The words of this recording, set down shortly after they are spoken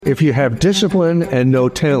If you have discipline and no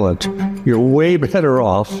talent, you're way better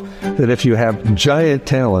off than if you have giant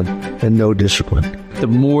talent and no discipline. The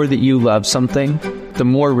more that you love something, the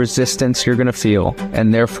more resistance you're going to feel,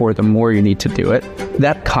 and therefore the more you need to do it.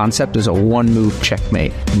 That concept is a one-move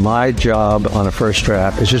checkmate. My job on a first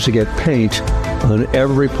draft is just to get paint on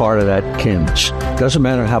every part of that canvas. Doesn't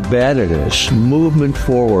matter how bad it is. Movement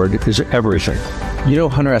forward is everything. You know,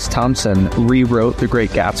 Hunter S. Thompson rewrote The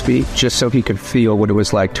Great Gatsby just so he could feel what it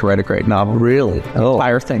was like to write a great novel. Really? Oh.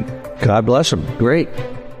 Entire thing. God bless him. Great.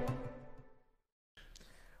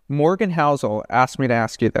 Morgan Housel asked me to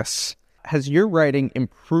ask you this. Has your writing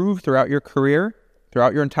improved throughout your career,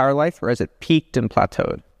 throughout your entire life, or has it peaked and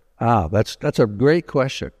plateaued? That's a great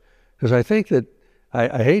question. Because I think that,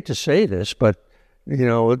 I hate to say this, but, you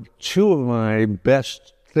know, two of my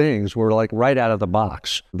best things were like right out of the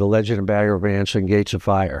box. The Legend of Bagger Vance and Gates of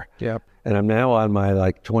Fire. Yep. And I'm now on my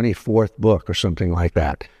 24th book or something like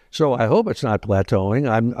that. So I hope it's not plateauing.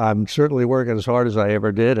 I'm certainly working as hard as I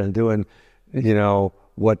ever did and doing, you know,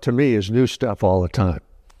 what to me is new stuff all the time.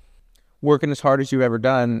 Working as hard as you've ever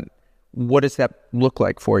done, what does that look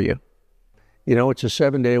like for you? You know, it's a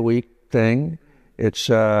 7-day-a-week thing. It's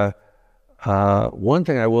one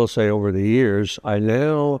thing I will say over the years, I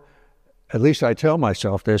now, at least I tell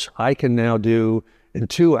myself this, I can now do in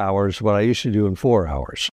 2 hours what I used to do in 4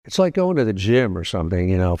 hours. It's like going to the gym or something,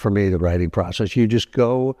 you know, for me, the writing process. You just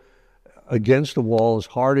go against the wall as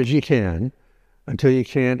hard as you can until you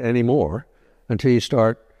can't anymore, until you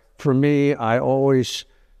start. For me, I always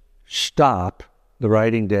stop the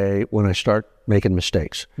writing day when I start making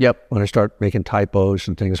mistakes. Yep. When I start making typos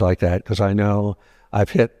and things like that, because I know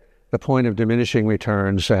I've hit the point of diminishing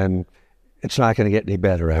returns and it's not going to get any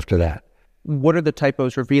better after that. What are the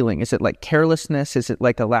typos revealing? Is it like carelessness? Is it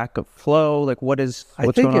like a lack of flow? Like what's going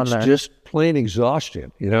on there? I think it's just plain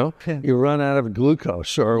exhaustion, you know? You run out of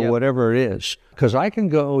glucose or whatever it is. Because I can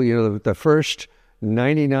go, you know, the first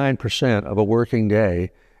 99% of a working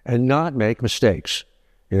day and not make mistakes,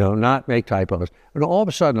 you know, not make typos. And all of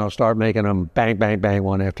a sudden I'll start making them bang, bang, bang,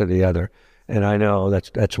 one after the other. And I know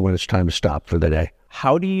that's when it's time to stop for the day.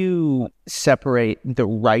 How do you separate the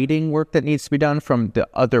writing work that needs to be done from the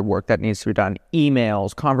other work that needs to be done?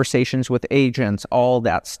 Emails, conversations with agents, all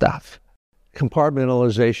that stuff.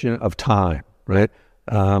 Compartmentalization of time, right?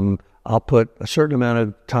 I'll put a certain amount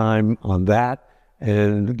of time on that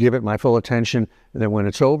and give it my full attention. And then when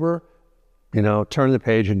it's over, you know, turn the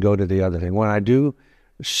page and go to the other thing. When I do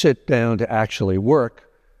sit down to actually work,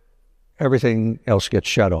 everything else gets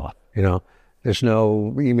shut off, you know. There's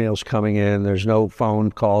no emails coming in. There's no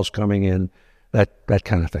phone calls coming in, that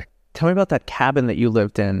kind of thing. Tell me about that cabin that you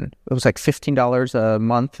lived in. It was like $15 a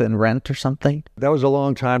month in rent or something? That was a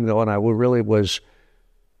long time ago, and I really was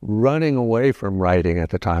running away from writing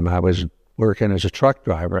at the time. I was working as a truck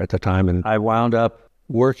driver at the time, and I wound up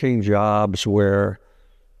working jobs where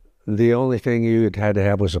the only thing you had to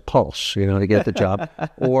have was a pulse, you know, to get the job,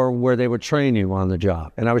 or where they would train you on the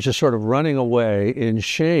job. And I was just sort of running away in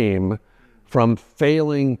shame from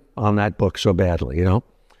failing on that book so badly, you know?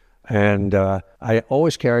 And I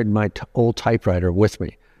always carried my old typewriter with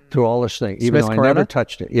me through all this thing, even though I never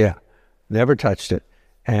touched it. Yeah, never touched it.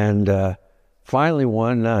 And finally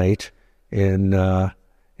one night in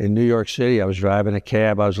New York City, I was driving a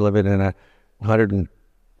cab. I was living in a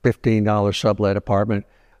 $115 sublet apartment.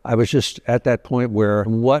 I was just at that point where,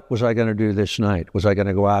 what was I going to do this night? Was I going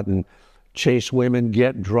to go out and chase women,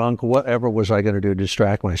 get drunk, whatever was I going to do to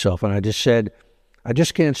distract myself? And I just said, I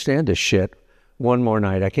just can't stand this shit one more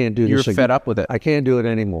night. I can't do this. You're fed up with it. I can't do it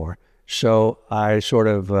anymore. So I sort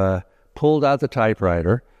of pulled out the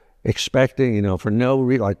typewriter, expecting, you know, for no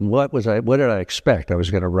reason, like what did I expect? I was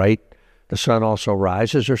going to write The Sun Also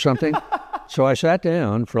Rises or something. So I sat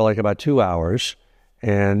down for like about 2 hours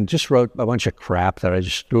and just wrote a bunch of crap that I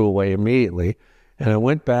just threw away immediately. And I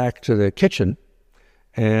went back to the kitchen,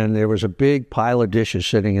 and there was a big pile of dishes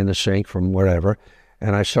sitting in the sink from wherever,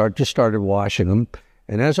 and I just started washing them.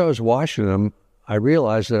 And as I was washing them, I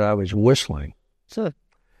realized that I was whistling.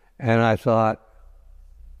 And I thought,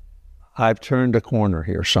 I've turned a corner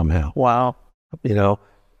here somehow. Wow. You know,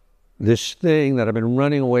 this thing that I've been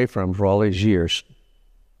running away from for all these years,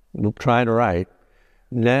 trying to write,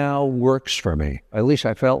 now works for me. At least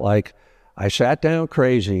I felt like I sat down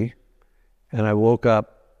crazy and I woke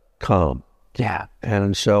up calm. Yeah.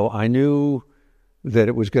 And so I knew that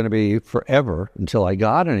it was going to be forever until I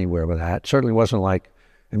got anywhere with that. It certainly wasn't like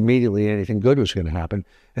immediately anything good was going to happen.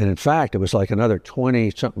 And in fact, it was like another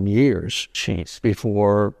 20-something years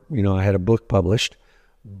before, you know, I had a book published.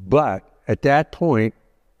 But at that point,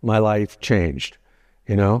 my life changed,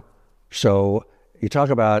 you know? So you talk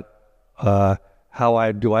about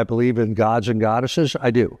do I believe in gods and goddesses?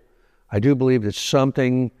 I do. I do believe that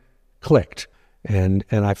something clicked, and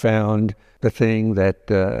I found the thing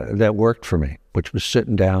that worked for me, which was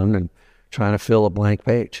sitting down and trying to fill a blank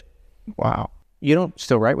page. Wow. You don't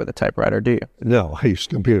still write with a typewriter, do you? No, I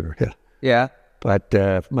used a computer, yeah. Yeah?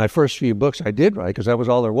 But my first few books I did write because that was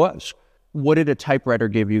all there was. What did a typewriter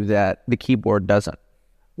give you that the keyboard doesn't?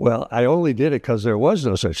 Well, I only did it because there was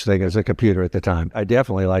no such thing as a computer at the time. I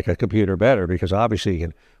definitely like a computer better because obviously you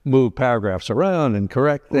can move paragraphs around and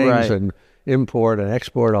correct things and import and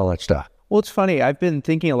export, all that stuff. Well, it's funny. I've been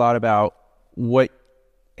thinking a lot about what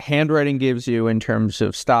handwriting gives you in terms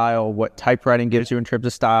of style, what typewriting gives you in terms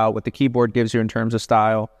of style, what the keyboard gives you in terms of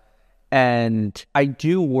style. And I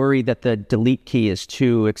do worry that the delete key is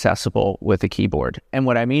too accessible with a keyboard. And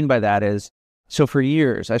what I mean by that is, so for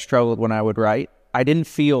years, I struggled when I would write. I didn't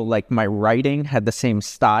feel like my writing had the same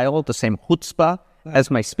style, the same chutzpah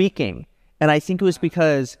as my speaking. And I think it was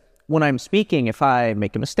because when I'm speaking, if I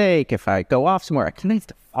make a mistake, if I go off somewhere, I kind of have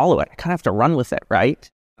to follow it. I kind of have to run with it,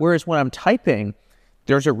 right? Whereas when I'm typing,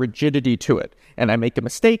 there's a rigidity to it. And I make a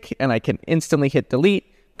mistake, and I can instantly hit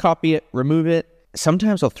delete, copy it, remove it.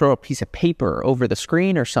 Sometimes I'll throw a piece of paper over the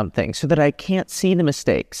screen or something so that I can't see the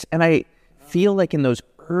mistakes. And I feel like in those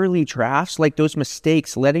early drafts, like those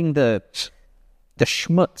mistakes, letting the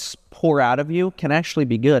schmutz pour out of you can actually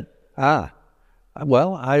be good.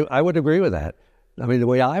 Well, I would agree with that. I mean, the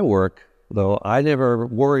way I work, though, I never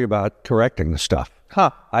worry about correcting the stuff.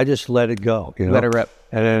 I just let it go, Let it rip.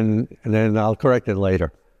 And then I'll correct it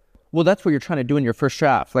later. Well, that's what you're trying to do in your first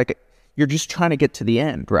draft. Like, you're just trying to get to the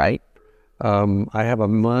end, right? I have a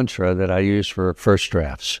mantra that I use for first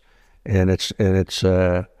drafts, and it's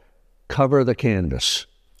cover the canvas.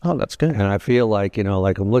 Oh, that's good. And I feel like,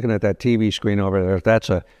 like I'm looking at that TV screen over there.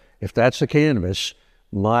 If that's a canvas,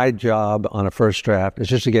 my job on a first draft is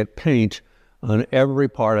just to get paint on every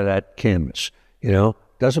part of that canvas.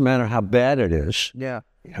 Doesn't matter how bad it is. Yeah.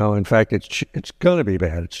 In fact, it's going to be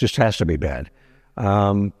bad. It just has to be bad.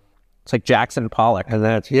 It's like Jackson Pollock. And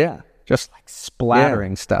that's, just like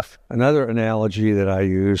splattering stuff. Another analogy that I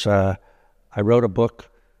use, I wrote a book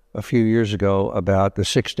a few years ago about the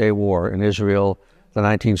 6-Day War in Israel, the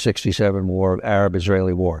 1967 war,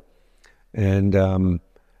 Arab-Israeli war. And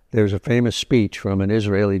there's a famous speech from an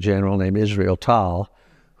Israeli general named Israel Tal,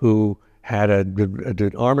 who had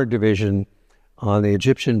an armored division on the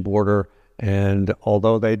Egyptian border, and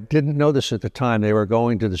although they didn't know this at the time, they were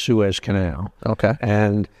going to the Suez Canal. Okay.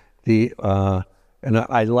 And and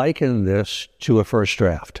I liken this to a first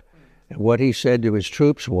draft. And what he said to his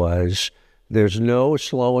troops was, there's no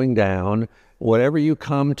slowing down. Whatever you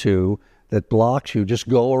come to that blocks you, just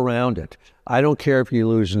go around it. I don't care if you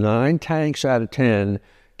lose 9 tanks out of 10,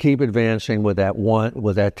 keep advancing with that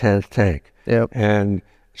 10th tank. Yep. And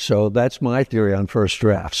so that's my theory on first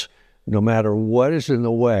drafts. No matter what is in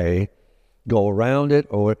the way, go around it,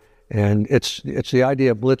 and it's the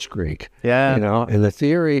idea of blitzkrieg. Yeah. And the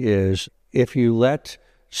theory is, if you let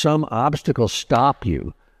some obstacle stop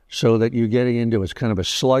you so that you're getting into it's kind of a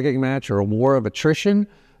slugging match or a war of attrition,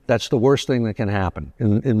 that's the worst thing that can happen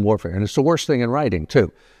in warfare. And it's the worst thing in writing,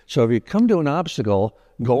 too. So if you come to an obstacle,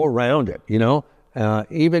 go around it,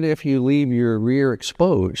 even if you leave your rear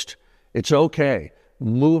exposed, it's okay.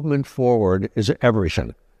 Movement forward is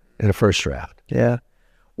everything in a first draft. Yeah.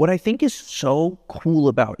 What I think is so cool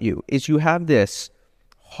about you is you have this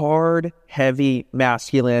hard, heavy,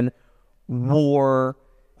 masculine war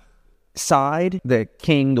side, the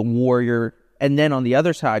king, the warrior, and then on the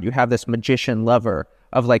other side, you have this magician lover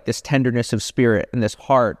of like this tenderness of spirit and this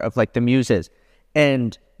heart of like the muses.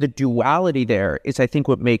 And the duality there is, I think,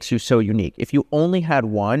 what makes you so unique. If you only had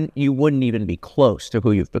one, you wouldn't even be close to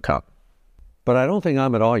who you've become. But I don't think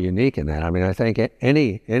I'm at all unique in that. I mean, I think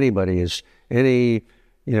anybody is, any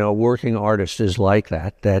working artist is like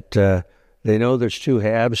that they know there's two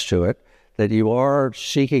halves to it, that you are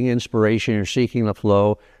seeking inspiration, you're seeking the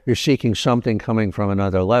flow, you're seeking something coming from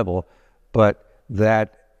another level, but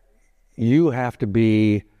that you have to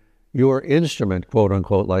be, your instrument, quote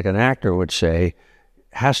unquote, like an actor would say,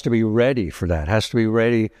 has to be ready for that, has to be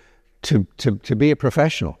ready to be a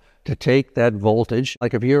professional, to take that voltage.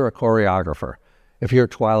 Like if you're a choreographer, if you're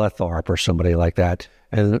Twyla Tharp or somebody like that,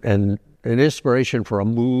 and an inspiration for a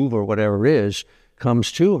move or whatever it is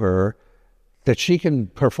comes to her, that she can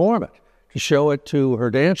perform it, to show it to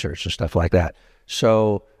her dancers and stuff like that.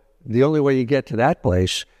 So the only way you get to that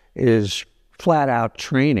place is flat out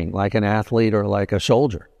training like an athlete or like a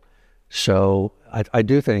soldier. So I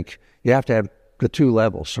do think you have to have the two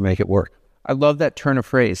levels to make it work. I love that turn of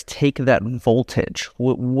phrase, take that voltage.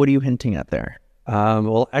 What are you hinting at there?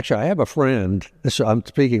 Well, actually, I have a friend, I'm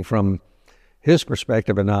speaking from his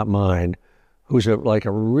perspective and not mine, who's like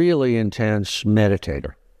a really intense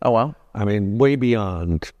meditator. Oh, wow. I mean, way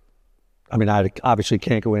beyond. I mean, I obviously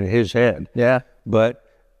can't go into his head. Yeah. But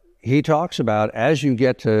he talks about as you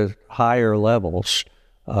get to higher levels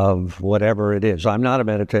of whatever it is. I'm not a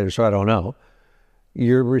meditator, so I don't know.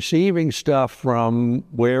 You're receiving stuff from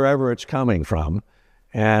wherever it's coming from,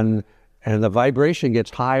 and the vibration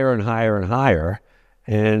gets higher and higher and higher.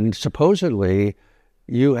 And supposedly,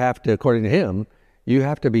 you have to, according to him, you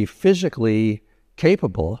have to be physically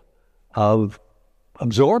capable of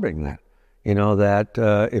absorbing that. You know, that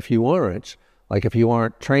if you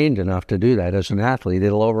aren't trained enough to do that as an athlete,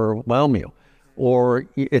 it'll overwhelm you, or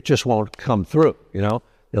it just won't come through, you know,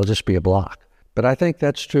 there'll just be a block. But I think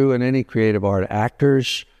that's true in any creative art.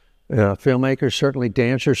 Actors, filmmakers, certainly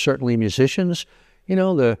dancers, certainly musicians. You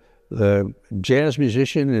know, the jazz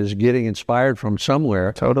musician is getting inspired from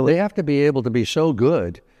somewhere. Totally. They have to be able to be so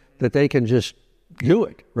good that they can just do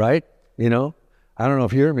it, right? You know, I don't know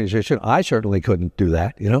if you're a musician. I certainly couldn't do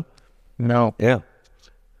that, you know? No. Yeah.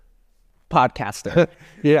 Podcaster.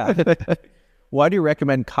 Yeah. Why do you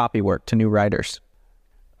recommend copy work to new writers?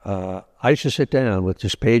 I used to sit down with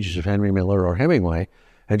just pages of Henry Miller or Hemingway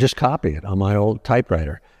and just copy it on my old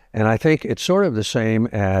typewriter. And I think it's sort of the same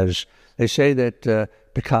as they say that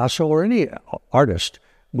Picasso or any artist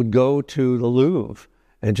would go to the Louvre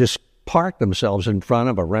and just park themselves in front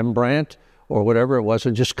of a Rembrandt or whatever it was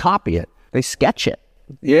and just copy it. They sketch it.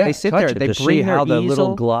 Yeah, they sit there. They to bring see how the easel.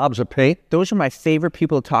 little globs of paint. Those are my favorite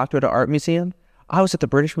people to talk to at an art museum. I was at the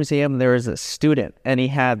British Museum, and there was a student, and he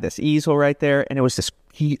had this easel right there, and it was this,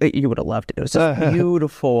 you would have loved it. It was this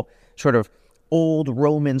beautiful sort of old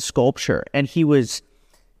Roman sculpture, and he was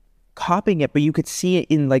copying it, but you could see it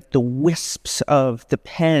in like the wisps of the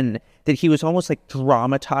pen, that he was almost like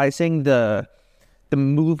dramatizing the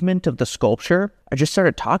movement of the sculpture. I just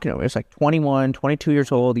started talking to him. He was like 21, 22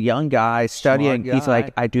 years old, young guy, studying. Smart guy. He's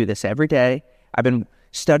like, I do this every day. I've been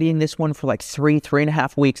studying this one for like three and a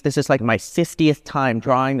half weeks. This is like my 50th time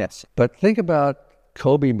drawing this. But think about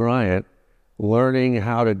Kobe Bryant learning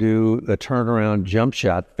how to do the turnaround jump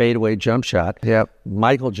shot, fadeaway jump shot. Yep.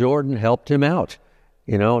 Michael Jordan helped him out.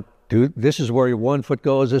 You know, dude, this is where your 1 foot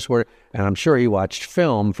goes, and I'm sure he watched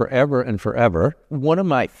film forever and forever. One of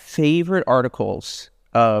my favorite articles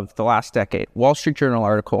of the last decade, Wall Street Journal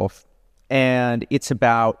article, and it's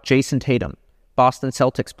about Jason Tatum, Boston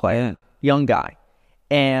Celtics player, young guy.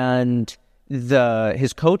 And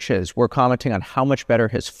his coaches were commenting on how much better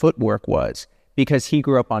his footwork was because he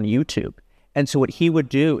grew up on YouTube. And so what he would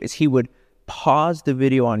do is he would pause the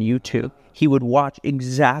video on YouTube. He would watch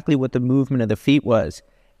exactly what the movement of the feet was.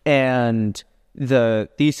 And the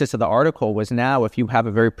thesis of the article was, now if you have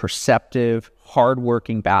a very perceptive,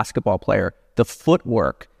 hardworking basketball player, the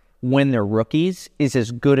footwork when they're rookies is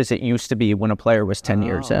as good as it used to be when a player was 10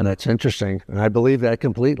 years in. That's interesting. And I believe that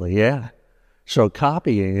completely, yeah. So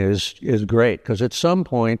copying is great because at some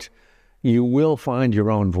point you will find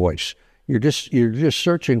your own voice. You're just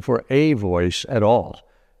searching for a voice at all,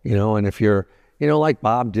 you know. And if you're, you know, like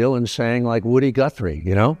Bob Dylan sang like Woody Guthrie,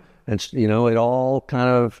 you know, and you know it all kind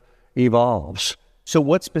of evolves. So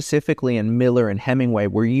what specifically in Miller and Hemingway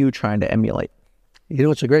were you trying to emulate? You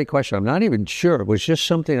know, it's a great question. I'm not even sure. It was just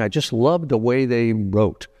something I just loved the way they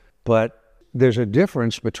wrote. But there's a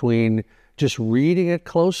difference between just reading it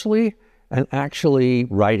closely and actually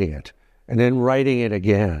writing it, and then writing it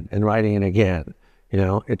again and writing it again. You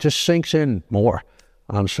know, it just sinks in more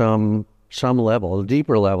on some level, a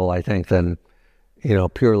deeper level, I think, than, you know,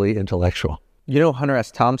 purely intellectual. You know, Hunter S.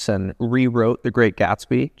 Thompson rewrote The Great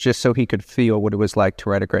Gatsby just so he could feel what it was like to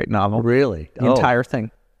write a great novel. Really? The entire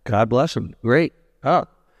thing. God bless him. Great. Oh.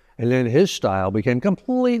 And then his style became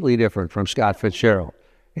completely different from Scott Fitzgerald.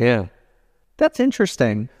 Yeah. That's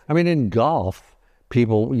interesting. I mean, in golf,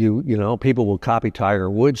 people will copy Tiger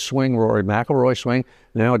Woods' swing, Rory McIlroy's swing.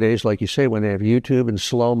 Nowadays, like you say, when they have YouTube and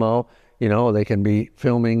slow-mo, you know, they can be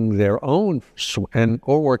filming their own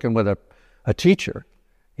or working with a teacher,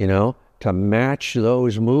 you know, to match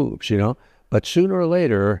those moves, you know. But sooner or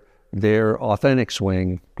later, their authentic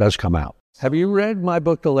swing does come out. Have you read my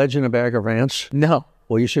book, The Legend of Bagger Vance? No.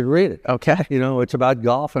 Well, you should read it. Okay. You know, it's about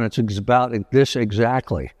golf, and it's about this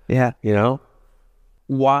exactly. Yeah. You know?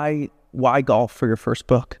 Why golf for your first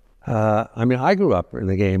book? I mean, I grew up in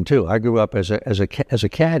the game too. I grew up as a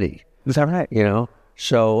caddy. Is that right? You know,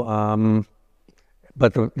 so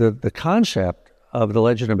but the concept of The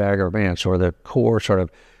Legend of Bagger Vance, or the core sort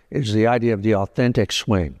of, is the idea of the authentic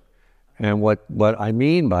swing. And what I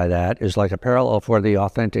mean by that is like a parallel for the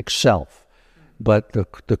authentic self. But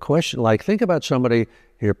the question, like, think about somebody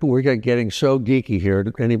here. We're getting so geeky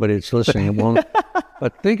here. Anybody that's listening, it won't.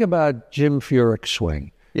 But think about Jim Furyk's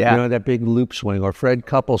swing. Yeah. You know, that big loop swing, or Fred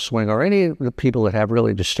Couples' swing, or any of the people that have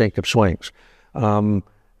really distinctive swings.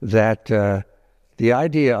 The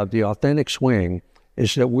idea of the authentic swing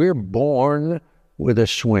is that we're born with a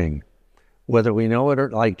swing, whether we know it or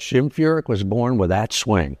like Jim Furyk was born with that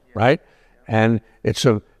swing, right? And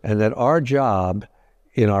that our job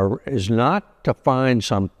is not to find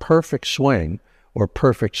some perfect swing or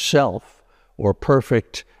perfect self or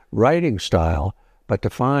perfect writing style, but to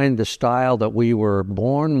find the style that we were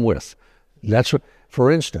born with. That's what, for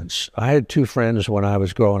instance, I had two friends when I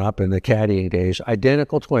was growing up in the caddying days,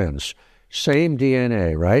 identical twins, same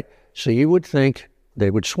DNA, right? So you would think they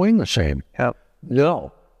would swing the same. Yep.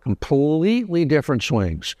 No, completely different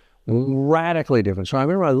swings, radically different. So I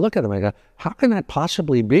remember I look at them, I go, how can that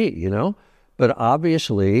possibly be, But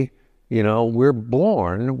obviously, we're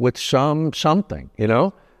born with something,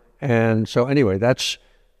 And so anyway, that's,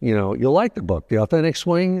 you'll like the book, The Authentic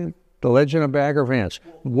Swing, The Legend of Bagger Vance.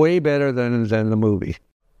 Way better than the movie.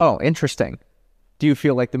 Oh, interesting. Do you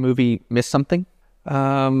feel like the movie missed something?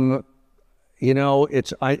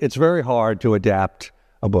 It's very hard to adapt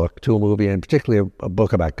a book to a movie, and particularly a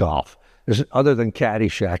book about golf. Other than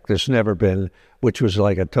Caddyshack, there's never been, which was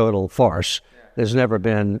like a total farce. There's never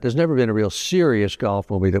been a real serious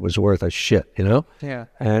golf movie that was worth a shit, Yeah.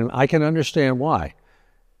 And I can understand why.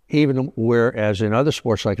 Even whereas in other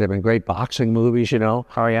sports, like there have been great boxing movies, Oh,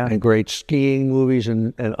 yeah. and great skiing movies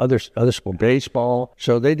and other sport, baseball.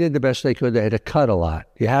 So they did the best they could. They had to cut a lot.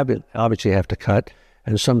 You obviously have to cut.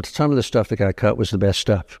 And some of the stuff that got cut was the best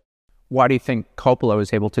stuff. Why do you think Coppola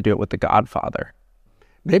was able to do it with The Godfather?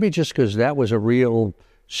 Maybe just because that was a real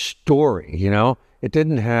story, It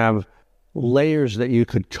didn't have layers that you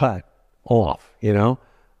could cut off,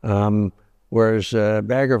 whereas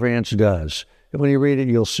Bagger Vance does. And when you read it,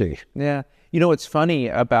 you'll see. Yeah. What's funny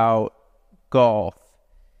about golf,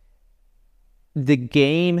 the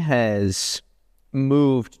game has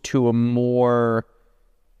moved to a more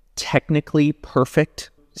technically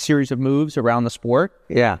perfect series of moves around the sport.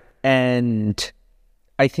 Yeah. And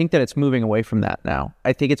I think that it's moving away from that now.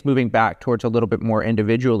 I think it's moving back towards a little bit more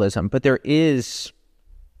individualism, but the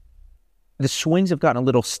swings have gotten a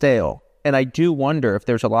little stale. And I do wonder if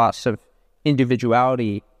there's a loss of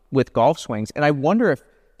individuality with golf swings. And I wonder if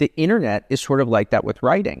the internet is sort of like that with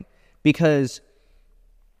writing, because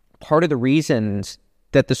part of the reasons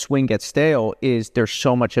that the swing gets stale is there's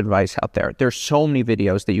so much advice out there. There's so many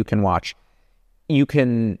videos that you can watch. You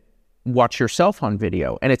can watch yourself on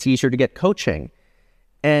video, and it's easier to get coaching.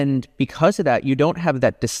 And because of that, you don't have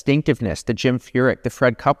that distinctiveness, the Jim Furyk, the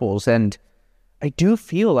Fred Couples. And I do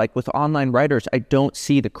feel like with online writers, I don't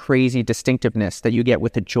see the crazy distinctiveness that you get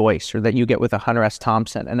with a Joyce or that you get with a Hunter S.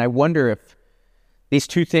 Thompson. And I wonder if these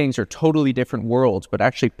two things are totally different worlds, but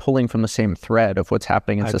actually pulling from the same thread of what's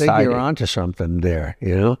happening in society. I think you're onto something there,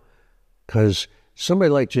 because somebody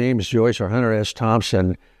like James Joyce or Hunter S.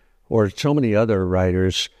 Thompson or so many other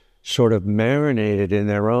writers sort of marinated in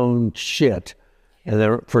their own shit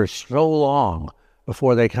and for so long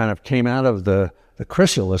before they kind of came out of the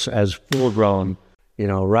chrysalis as full-grown,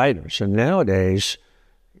 writers. And nowadays,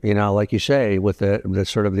 like you say, with the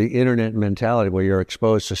sort of the internet mentality where you're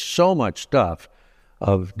exposed to so much stuff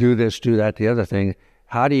of do this, do that, the other thing,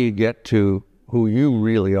 how do you get to who you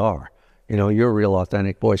really are? Your real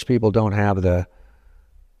authentic voice. People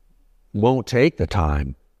won't take the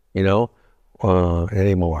time,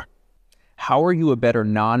 anymore. How are you a better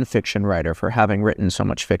nonfiction writer for having written so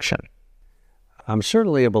much fiction? I'm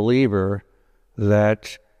certainly a believer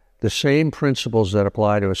that the same principles that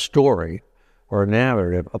apply to a story or a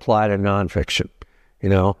narrative apply to nonfiction.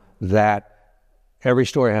 That every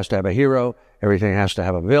story has to have a hero, everything has to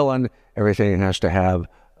have a villain, everything has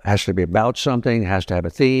to be about something, has to have a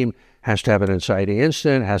theme, has to have an inciting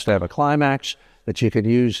incident, has to have a climax, that you can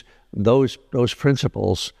use those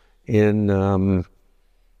principles in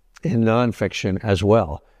nonfiction as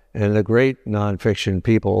well. And the great nonfiction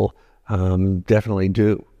people definitely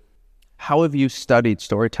do. How have you studied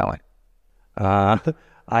storytelling? I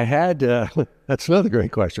had, that's another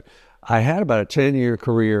great question. I had about a 10-year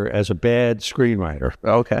career as a bad screenwriter.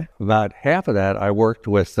 Okay. About half of that, I worked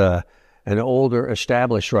with an older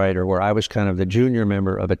established writer where I was kind of the junior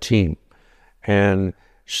member of a team. And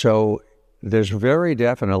so there's very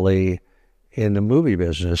definitely in the movie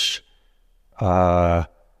business an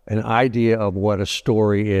idea of what a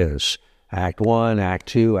story is. Act 1, Act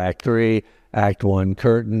 2, Act 3, Act 1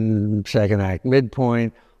 curtain, second act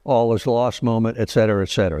midpoint, all is lost moment, et cetera, et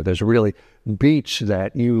cetera. There's really beats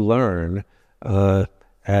that you learn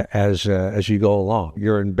as you go along.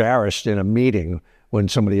 You're embarrassed in a meeting when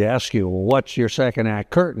somebody asks you, well, what's your second act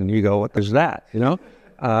curtain? You go, what is that?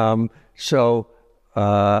 So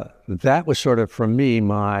that was sort of, for me,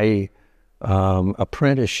 my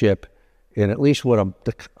apprenticeship in at least what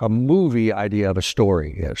a movie idea of a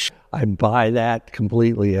story is. I buy that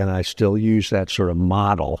completely, and I still use that sort of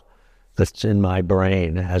model that's in my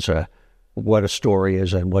brain as what a story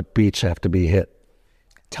is and what beats have to be hit.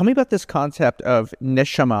 Tell me about this concept of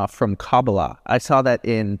neshama from Kabbalah. I saw that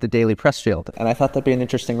in the Daily Pressfield, and I thought that'd be an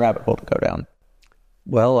interesting rabbit hole to go down.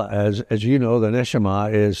 Well, as you know, the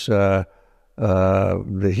neshama is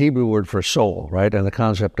the Hebrew word for soul, right? And the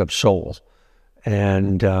concept of soul.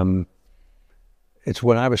 And it's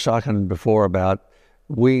when I was talking before about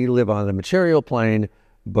we live on the material plane,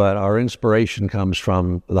 but our inspiration comes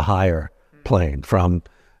from the higher plane,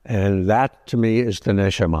 and that to me is the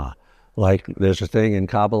neshama. Like there's a thing in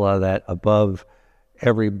Kabbalah that above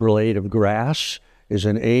every blade of grass is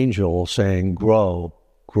an angel saying, grow,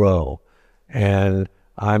 grow. And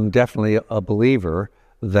I'm definitely a believer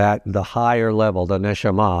that the higher level, the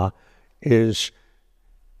neshama, is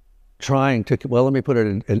trying to, well, let me put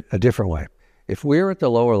it in a different way. If we're at the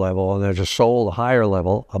lower level and there's a soul, the higher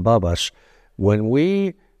level above us, when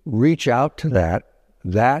we reach out to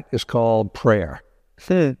that is called prayer.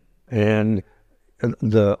 And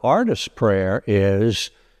the artist's prayer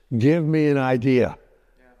is, give me an idea.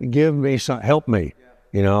 Give me some, help me.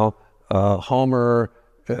 You know, Homer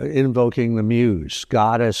invoking the muse,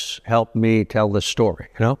 goddess, help me tell the story,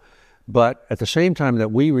 you know. But at the same time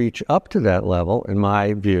that we reach up to that level, in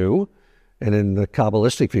my view, and in the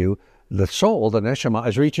Kabbalistic view, the soul, the neshama,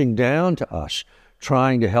 is reaching down to us,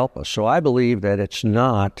 trying to help us. So I believe that it's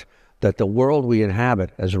not, that the world we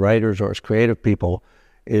inhabit as writers or as creative people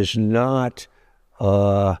is not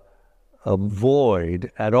a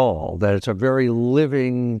void at all, that it's a very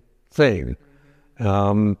living thing,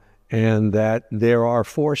 and that there are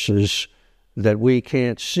forces that we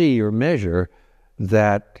can't see or measure,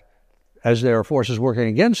 that as there are forces working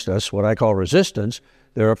against us, what I call resistance,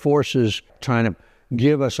 there are forces trying to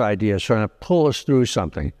give us ideas, trying to pull us through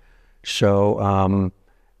something. So,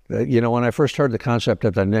 when I first heard the concept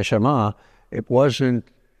of the neshama, it wasn't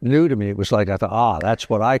new to me. It was like, I thought, that's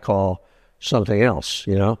what I call something else,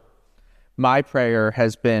 you know? My prayer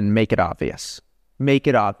has been, make it obvious. Make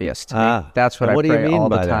it obvious to me. That's what I pray all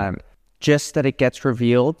the time. Just that it gets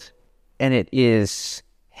revealed and it is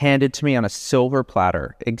handed to me on a silver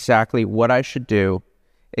platter, exactly what I should do,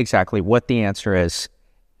 exactly what the answer is.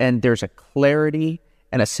 And there's a clarity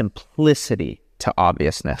and a simplicity to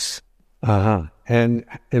obviousness. And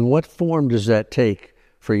in what form does that take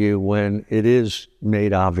for you when it is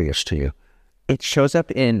made obvious to you? It shows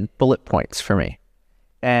up in bullet points for me.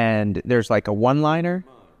 And there's like a one-liner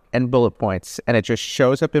and bullet points, and it just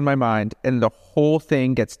shows up in my mind, and the whole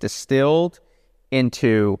thing gets distilled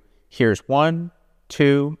into, here's 1,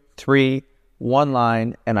 2, 3, one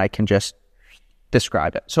line, and I can just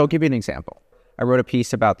describe it. So I'll give you an example. I wrote a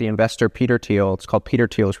piece about the investor Peter Thiel. It's called Peter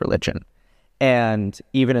Thiel's Religion. And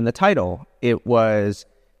even in the title, it was,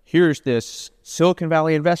 here's this Silicon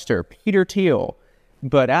Valley investor, Peter Thiel.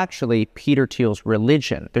 But actually, Peter Thiel's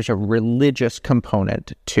religion, there's a religious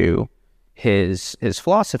component to his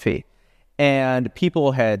philosophy. And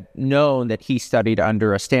people had known that he studied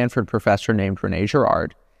under a Stanford professor named René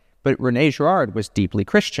Girard. But René Girard was deeply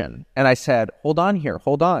Christian. And I said, hold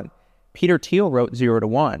on. Peter Thiel wrote 0 to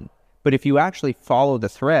 1. But if you actually follow the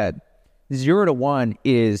thread, 0 to 1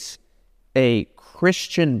 is a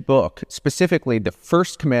Christian book, specifically the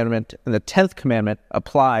first commandment and the 10th commandment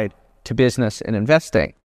applied to business and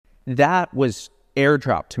investing. That was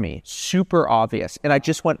airdropped to me, super obvious. And I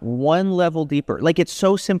just went one level deeper. Like, it's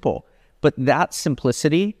so simple, but that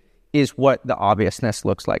simplicity is what the obviousness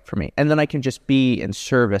looks like for me. And then I can just be in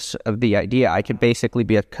service of the idea. I can basically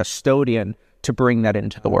be a custodian to bring that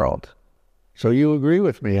into the world. So you agree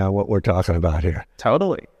with me on what we're talking about here?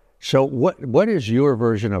 Totally. So what is your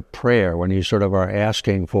version of prayer when you sort of are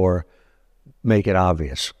asking for, make it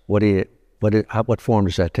obvious? What form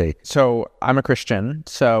does that take? So I'm a Christian.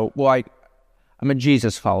 I'm a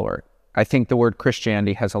Jesus follower. I think the word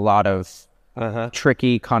Christianity has a lot of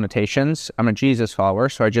tricky connotations. I'm a Jesus follower,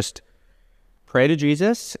 so I just pray to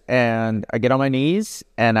Jesus, and I get on my knees,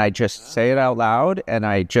 and I just say it out loud, and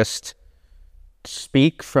I just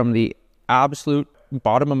speak from the absolute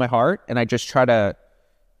bottom of my heart, and I just try to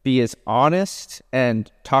be as honest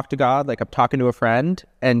and talk to God like I'm talking to a friend,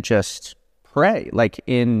 and just pray.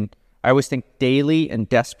 I always think daily and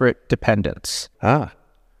desperate dependence. Well,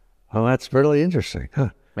 that's really interesting.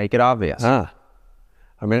 Make it obvious. I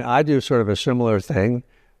mean, I do sort of a similar thing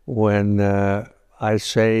when I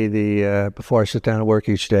say before I sit down to work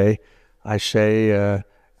each day, I say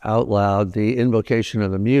out loud the invocation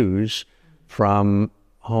of the muse from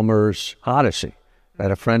Homer's Odyssey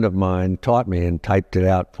that a friend of mine taught me and typed it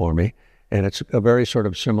out for me. And it's a very sort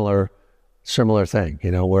of similar thing,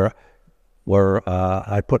 where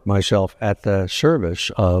I put myself at the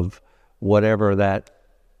service of whatever that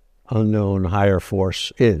unknown higher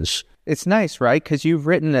force is. It's nice, right? Because you've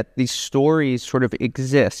written that these stories sort of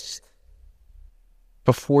exist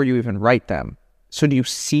before you even write them. So do you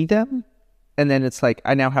see them? And then it's like,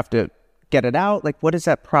 I now have to get it out? Like, what is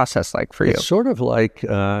that process like for you? It's sort of like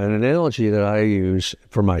an analogy that I use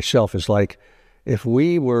for myself is like if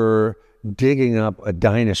we were digging up a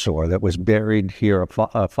dinosaur that was buried here,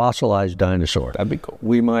 a fossilized dinosaur. That'd be cool.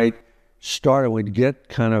 We might start and we'd get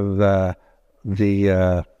kind of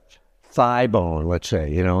the thigh bone, let's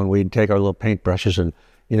say, and we'd take our little paintbrushes and,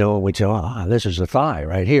 and we'd say, this is the thigh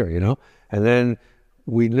right here, and then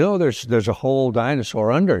we know there's a whole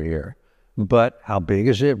dinosaur under here, but how big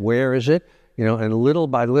is it? Where is it? And little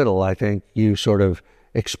by little, I think you sort of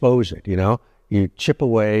expose it, you chip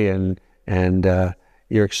away and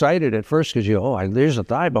you're excited at first because there's a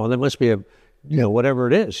thigh bone. There must be whatever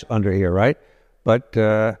it is under here, right? But,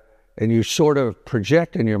 and you sort of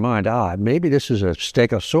project in your mind, maybe this is a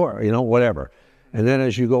stegosaur, whatever. And then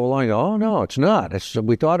as you go along, you go, oh, no, it's not.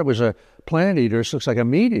 We thought it was a plant eater. This looks like a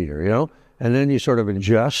meat eater, And then you sort of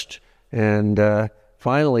adjust, and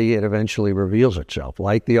finally it eventually reveals itself,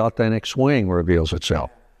 like the authentic swing reveals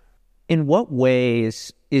itself. In what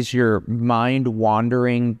ways is your mind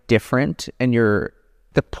wandering different and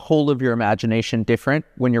the pull of your imagination different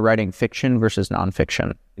when you're writing fiction versus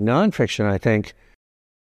nonfiction? Nonfiction, I think,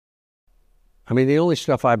 the only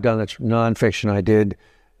stuff I've done that's nonfiction, I did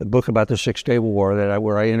a book about the Six-Day War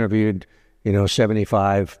where I interviewed,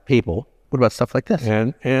 75 people. What about stuff like this?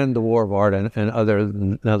 And the War of Art and other.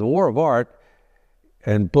 Now, the War of Art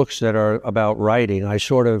and books that are about writing, I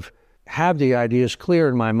sort of have the ideas clear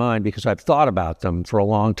in my mind because I've thought about them for a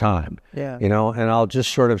long time. Yeah. And I'll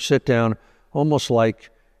just sort of sit down almost like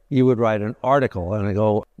you would write an article and I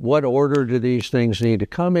go, what order do these things need to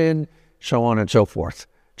come in, so on and so forth.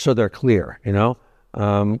 So they're clear,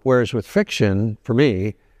 Whereas with fiction, for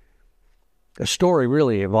me, the story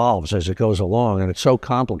really evolves as it goes along, and it's so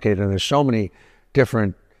complicated, and there's so many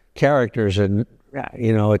different characters, and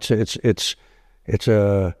it's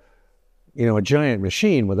a giant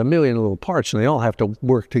machine with a million little parts, and they all have to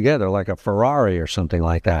work together like a Ferrari or something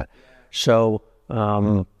like that. So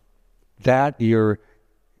I'm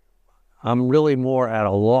really more at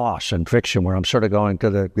a loss in fiction, where I'm sort of going to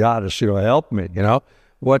the goddess, help me,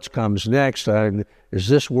 what comes next? Is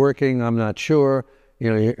this working? I'm not sure.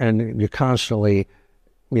 And you're constantly,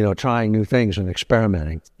 trying new things and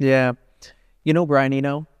experimenting. Yeah. Brian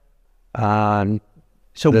Eno?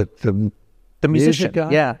 So the musician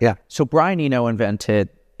guy? Yeah. So Brian Eno invented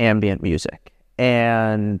ambient music,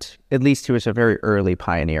 and at least he was a very early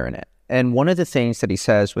pioneer in it. And one of the things that he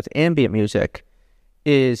says with ambient music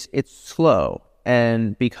is it's slow.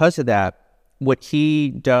 And because of that, what he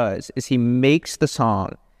does is he makes the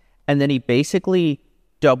song, and then he basically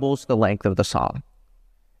doubles the length of the song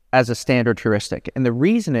as a standard heuristic. And the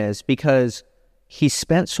reason is because he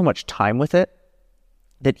spent so much time with it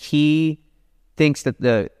that he thinks that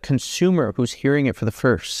the consumer who's hearing it for the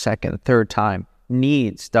first, second, third time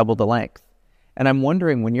needs double the length. And I'm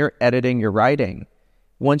wondering, when you're editing your writing,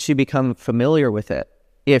 once you become familiar with it,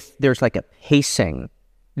 if there's like a pacing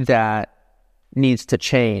that needs to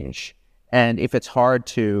change, and if it's hard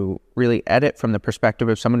to really edit from the perspective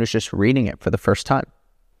of someone who's just reading it for the first time.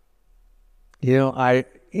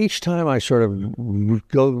 Each time I sort of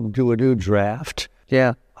go do a new draft,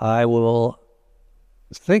 I will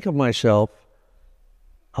think of myself,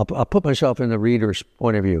 I'll put myself in the reader's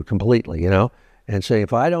point of view completely, and say,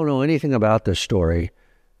 if I don't know anything about this story,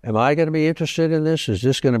 am I going to be interested in this? Is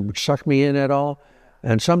this going to suck me in at all?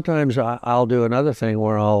 And sometimes I'll do another thing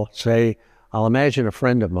where I'll imagine a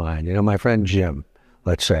friend of mine, my friend Jim,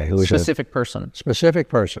 let's say. Who's specific person,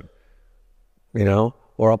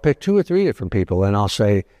 or I'll pick 2 or 3 different people and I'll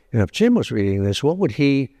say, if Jim was reading this, what would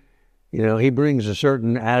he brings a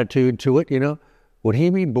certain attitude to it, would he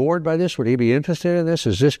be bored by this? Would he be interested in this?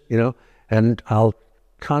 Is this, and I'll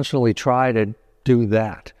constantly try to do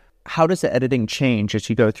that. How does the editing change as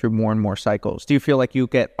you go through more and more cycles? Do you feel like you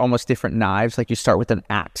get almost different knives? Like you start with an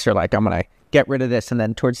axe, you're like, I'm going to get rid of this, and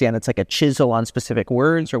then towards the end it's like a chisel on specific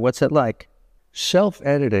words, or what's it like?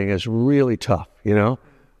 Self-editing is really tough,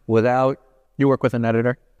 without... You work with an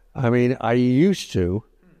editor? I used to,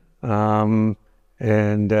 and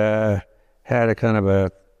had a kind of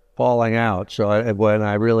a falling out. So when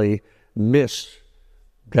I really miss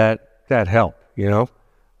that help,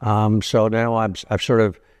 so now I've sort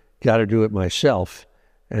of got to do it myself,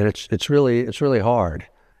 and it's really hard.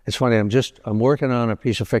 It's funny, I'm working on a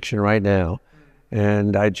piece of fiction right now,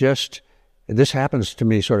 and this happens to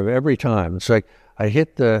me sort of every time. It's like I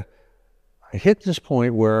hit this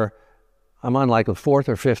point where I'm on like a fourth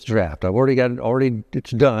or fifth draft. I've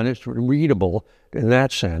it's done, it's readable in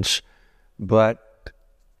that sense, but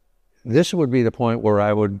this would be the point where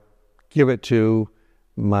I would give it to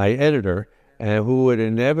my editor, and who would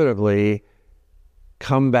inevitably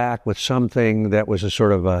come back with something that was a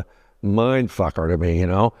sort of a mind fucker to me,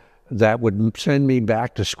 that would send me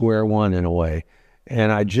back to square one in a way.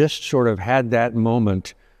 And I just sort of had that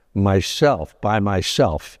moment by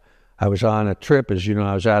myself. I was on a trip, as you know,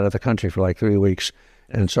 I was out of the country for like 3 weeks.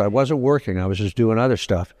 And so I wasn't working, I was just doing other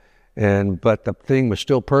stuff. But the thing was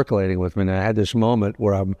still percolating with me. And I had this moment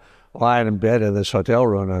where I'm lying in bed in this hotel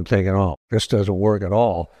room and I'm thinking, oh, this doesn't work at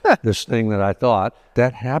all. This thing that I thought,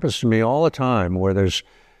 that happens to me all the time, where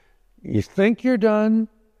you think you're done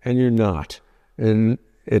and you're not. And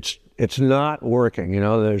it's not working.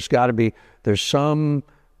 There's some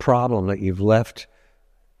problem that you've left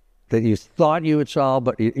that you thought you had solved,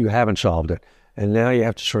 but you haven't solved it. And now you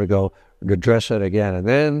have to sort of go address it again. And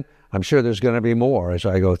then I'm sure there's going to be more as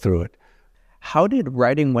I go through it. How did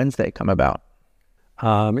Writing Wednesday come about?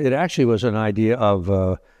 It actually was an idea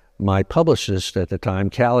of my publicist at the time,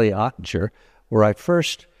 Callie Ottinger, where I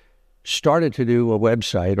first started to do a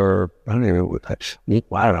website, or I don't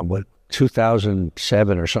know,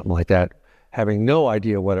 2007 or something like that, having no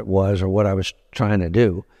idea what it was or what I was trying to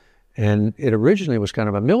do. And it originally was kind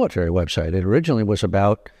of a military website. It originally was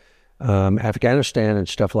about Afghanistan and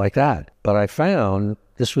stuff like that. But I found,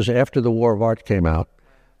 this was after the War of Art came out,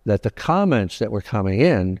 that the comments that were coming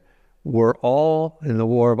in were all in the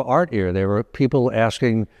War of Art era. There were people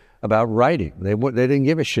asking about writing. They didn't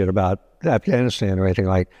give a shit about Afghanistan or anything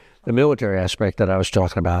like the military aspect that I was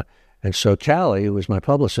talking about. And so Callie, who was my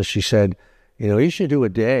publicist, she said, you should do a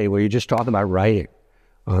day where you just talk about writing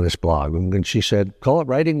on this blog. And she said, call it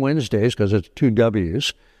Writing Wednesdays, because it's 2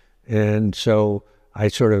 W's. And so I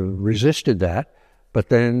sort of resisted that. But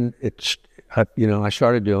then I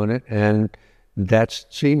started doing it, and that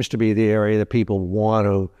seems to be the area that people want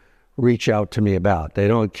to reach out to me about. They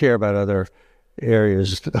don't care about other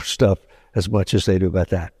areas of stuff as much as they do about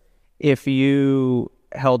that. If you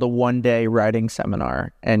held a one-day writing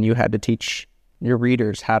seminar and you had to teach your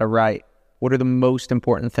readers how to write, what are the most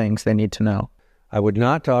important things they need to know? I would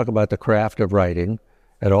not talk about the craft of writing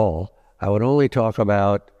at all. I would only talk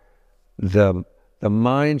about the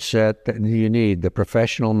mindset that you need, the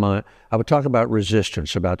professional mind. I would talk about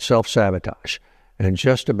resistance, about self-sabotage, and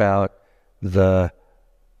just about the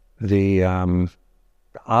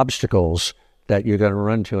obstacles that you're going to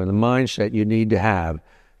run to, and the mindset you need to have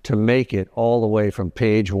to make it all the way from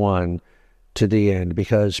page 1 to the end.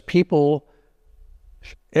 Because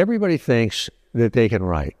everybody thinks that they can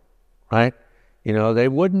write, right? They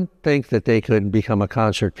wouldn't think that they could become a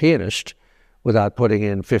concert pianist without putting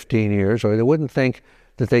in 15 years, or they wouldn't think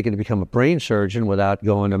that they could become a brain surgeon without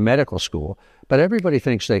going to medical school. But everybody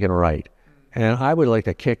thinks they can write. And I would like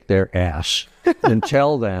to kick their ass and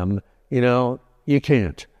tell them, you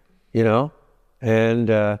can't,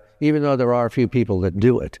 And even though there are a few people that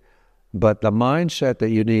do it, but the mindset that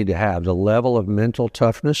you need to have, the level of mental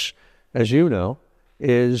toughness, as you know,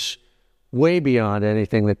 is way beyond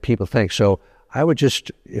anything that people think. So I would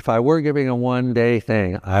just, if I were giving a one-day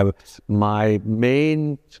thing, my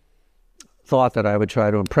main thought that I would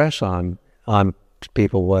try to impress on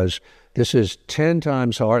people was, this is 10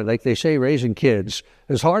 times hard. Like they say, raising kids,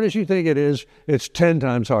 as hard as you think it is, it's 10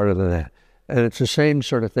 times harder than that. And it's the same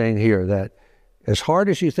sort of thing here, that as hard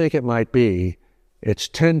as you think it might be, it's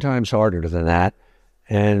 10 times harder than that.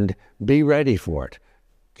 And be ready for it.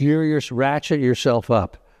 Ratchet yourself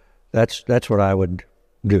up. That's what I would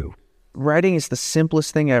do. Writing is the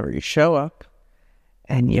simplest thing ever. You show up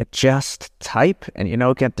and you just type and you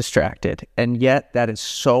don't get distracted. And yet that is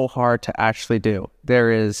so hard to actually do.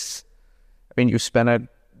 You spent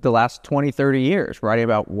the last 20, 30 years writing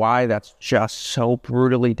about why that's just so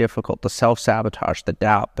brutally difficult. The self-sabotage, the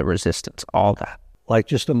doubt, the resistance, all that. Like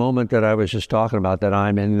just the moment that I was just talking about that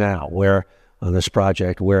I'm in now, where on this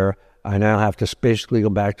project, where I now have to basically go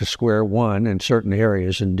back to square one in certain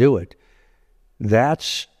areas and do it.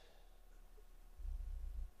 That's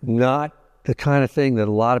not the kind of thing that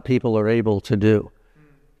a lot of people are able to do.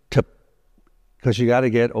 Because you got to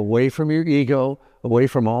get away from your ego, away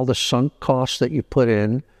from all the sunk costs that you put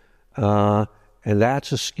in, and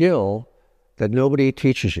that's a skill that nobody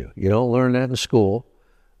teaches you. You don't learn that in school,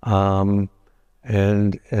 and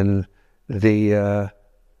the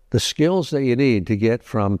skills that you need to get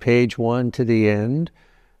from page 1 to the end,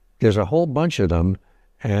 there's a whole bunch of them,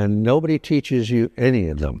 And nobody teaches you any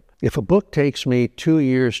of them. If a book takes me 2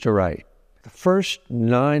 years to write, the first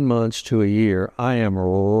 9 months to a year, I am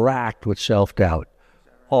racked with self-doubt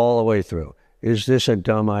all the way through. Is this a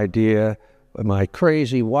dumb idea? Am I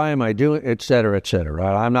crazy? Why am I doing it? Et cetera, et cetera.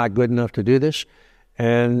 Right? I'm not good enough to do this.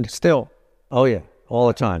 And Still. oh yeah, all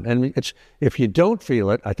the time. And if you don't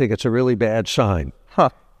feel it, I think it's a really bad sign.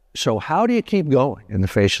 So how do you keep going in the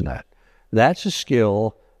face of that? That's a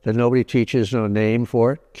skill that nobody teaches, no name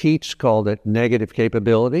for it. Keats called it negative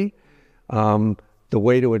capability, the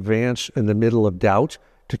way to advance in the middle of doubt,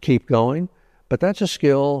 to keep going. But that's a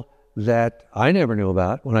skill that I never knew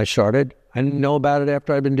about when I started. I didn't know about it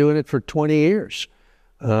after I've been doing it for 20 years.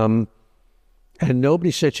 And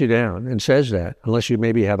nobody sits you down and says that, unless you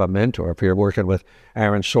maybe have a mentor, if you're working with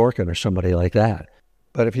Aaron Sorkin or somebody like that.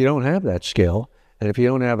 But if you don't have that skill, and if you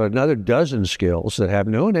don't have another dozen skills that have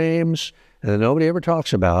no names and that nobody ever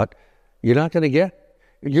talks about, you're not going to get,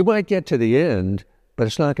 you might get to the end, but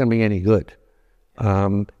it's not going to be any good.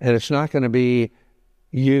 And it's not going to be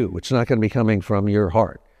you. It's not going to be coming from your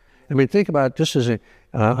heart. I mean, think about, just as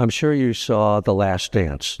I'm sure you saw The Last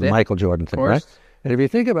Dance, the Michael Jordan thing, right? And if you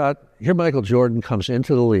think about, here Michael Jordan comes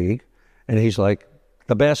into the league, and he's like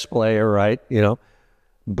the best player, right? You know,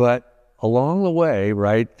 but along the way,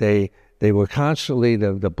 right, they were constantly,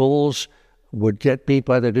 the Bulls would get beat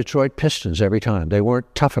by the Detroit Pistons every time. They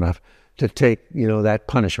weren't tough enough to take, that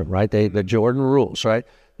punishment, right? The Jordan rules, right?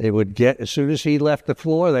 They would get, as soon as he left the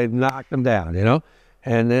floor, they'd knock him down,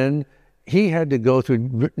 And then he had to go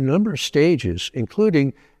through a number of stages,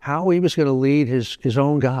 including how he was going to lead his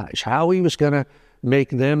own guys, how he was going to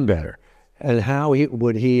make them better, and how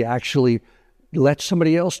would he actually let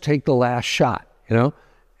somebody else take the last shot,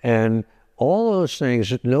 And all those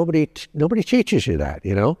things, nobody teaches you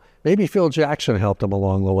that, Maybe Phil Jackson helped him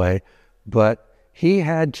along the way, but he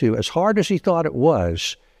had to, as hard as he thought it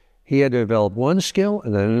was, he had to develop one skill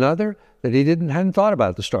and then another that he hadn't thought about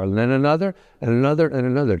at the start, and then another and another and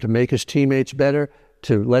another, to make his teammates better,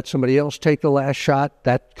 to let somebody else take the last shot,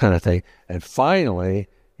 that kind of thing. And finally,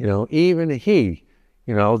 even he,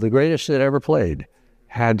 the greatest that ever played,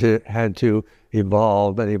 had to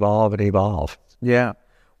evolve and evolve and evolve. Yeah.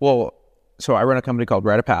 Well, so I run a company called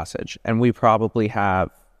Rite of Passage, and we probably have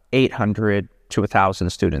 800 to 1,000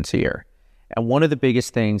 students a year. And one of the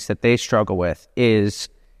biggest things that they struggle with is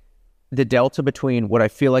the delta between what I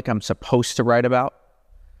feel like I'm supposed to write about,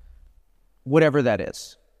 whatever that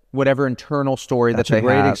is, whatever internal story that they have.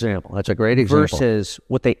 That's a great example. Versus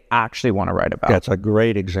what they actually want to write about. That's a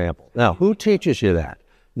great example. Now, who teaches you that?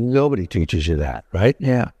 Nobody teaches you that, right?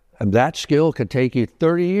 Yeah. And that skill could take you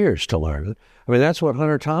 30 years to learn. I mean, that's what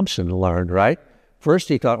Hunter Thompson learned, right? First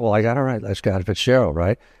he thought, well, I got to write like Scott Fitzgerald,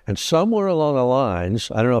 right? And somewhere along the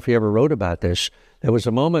lines, I don't know if he ever wrote about this, there was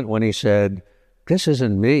a moment when he said, this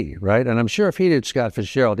isn't me, right? And I'm sure if he did Scott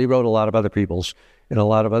Fitzgerald, he wrote a lot of other people's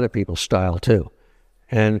style too.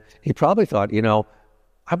 And he probably thought, I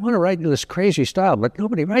want to write in this crazy style, but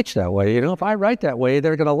nobody writes that way. If I write that way,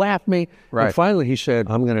 they're going to laugh me. Right. And finally he said,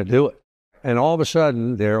 I'm going to do it. And all of a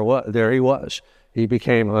sudden, there he was. He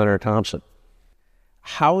became Hunter Thompson.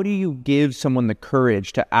 How do you give someone the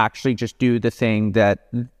courage to actually just do the thing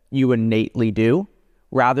that you innately do,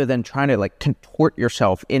 rather than trying to contort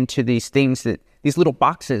yourself into these things, these little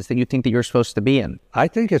boxes that you think that you're supposed to be in? I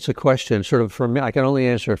think it's a question sort of for me. I can only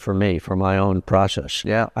answer it for me, for my own process.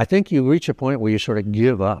 Yeah. I think you reach a point where you sort of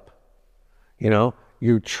give up.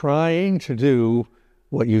 You're trying to do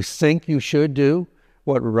what you think you should do,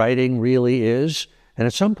 what writing really is. And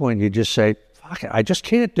at some point you just say, fuck it, I just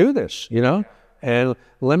can't do this, And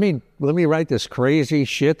let me write this crazy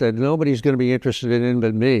shit that nobody's going to be interested in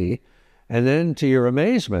but me. And then to your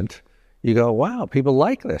amazement, you go, wow, people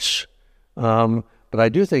like this. But I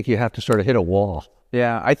do think you have to sort of hit a wall.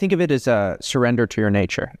 Yeah, I think of it as a surrender to your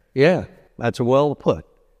nature. Yeah, that's well put.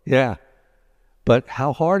 Yeah. But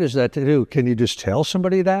how hard is that to do? Can you just tell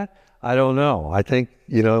somebody that? I don't know. I think,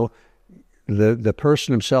 the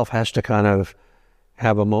person himself has to kind of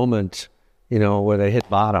have a moment, where they hit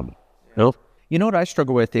bottom. You know what I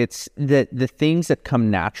struggle with? It's that the things that come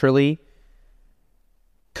naturally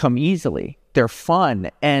come easily. They're fun.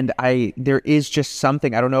 And there is just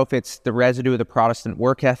something, I don't know if it's the residue of the Protestant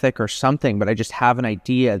work ethic or something, but I just have an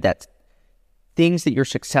idea that things that you're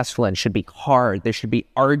successful in should be hard. They should be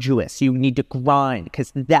arduous. You need to grind,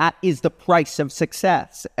 because that is the price of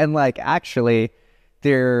success. And actually,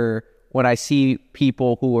 when I see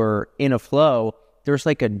people who are in a flow, there's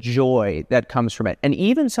a joy that comes from it. And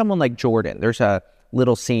even someone like Jordan, there's a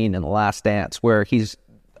little scene in The Last Dance where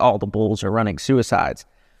all the Bulls are running suicides,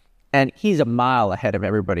 and he's a mile ahead of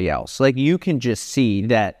everybody else. You can just see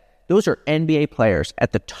that Those are NBA players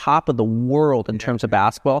at the top of the world in terms of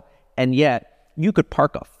basketball, and yet you could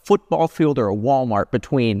park a football field or a Walmart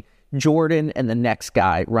between Jordan and the next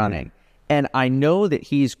guy running. And I know that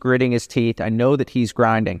he's gritting his teeth. I know that he's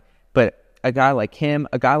grinding. But a guy like him,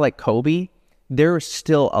 a guy like Kobe, there's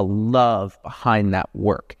still a love behind that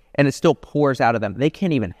work. And it still pours out of them. They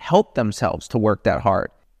can't even help themselves to work that hard.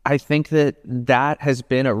 I think that has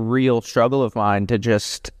been a real struggle of mine, to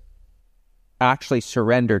just actually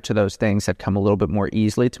surrender to those things that come a little bit more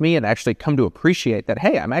easily to me, and actually come to appreciate that,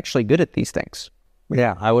 hey, I'm actually good at these things.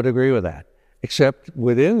 Yeah, I would agree with that. Except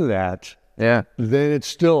within that, then it's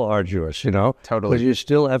still arduous, Totally. Because you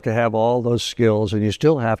still have to have all those skills, and you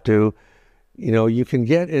still have to, you can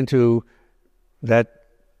get into that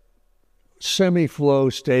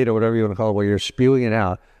semi-flow state, or whatever you want to call it, where you're spewing it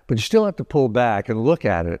out, but you still have to pull back and look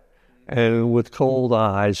at it, and with cold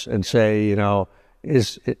eyes, and say,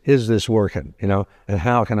 is this working, and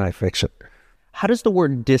how can I fix it? How does the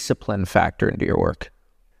word discipline factor into your work?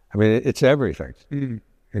 I mean, it's everything.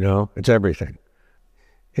 It's everything.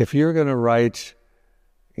 If you're going to write,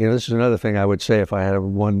 this is another thing I would say if I had a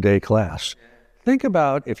one-day class. Think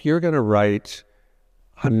about if you're going to write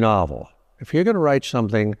a novel, if you're going to write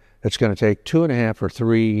something that's going to take 2.5 or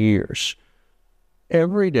 3 years,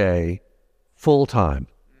 every day, full-time,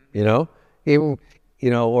 or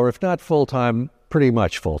if not full-time, pretty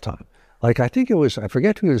much full-time. Like, I think it was, I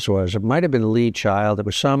forget who this was, it might have been Lee Child. It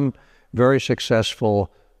was some very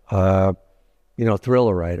successful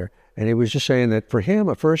thriller writer, and he was just saying that for him,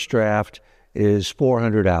 a first draft is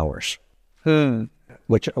 400 hours.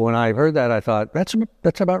 Which, when I heard that, I thought, that's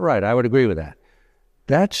about right. I would agree with that.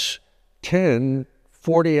 That's 10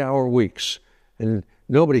 40-hour weeks, and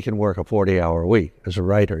nobody can work a 40-hour week as a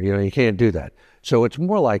writer. You can't do that. So it's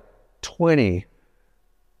more like 20-hour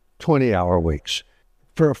weeks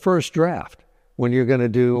for a first draft, when you're going to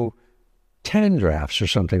do 10 drafts or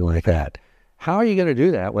something like that. How are you going to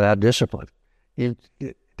do that without discipline?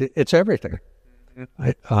 It's everything.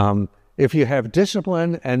 If you have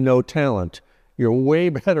discipline and no talent, you're way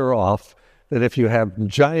better off than if you have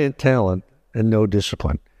giant talent and no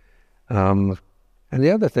discipline. And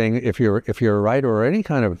the other thing, if you're a writer, or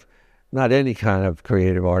not any kind of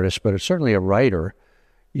creative artist, but it's certainly a writer,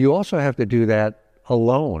 you also have to do that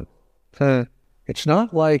alone. It's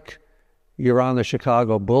not like you're on the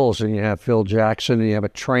Chicago Bulls and you have Phil Jackson and you have a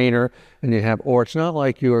trainer or it's not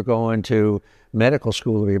like you are going to medical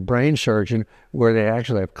school to be a brain surgeon, where they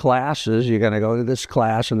actually have classes. You're going to go to this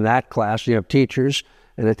class and that class. You have teachers,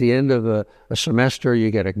 and at the end of a semester,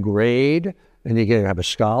 you get a grade, and you have a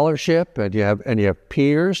scholarship, and you have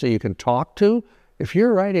peers that you can talk to. If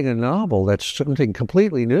you're writing a novel that's something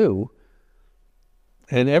completely new,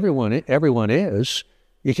 and everyone is,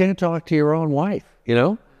 you can't talk to your own wife.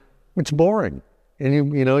 It's boring, and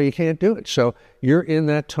you can't do it. So you're in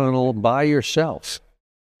that tunnel by yourself.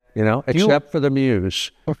 Except for the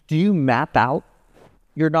muse. Do you map out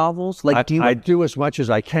your novels? I do as much as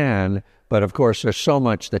I can, but of course there's so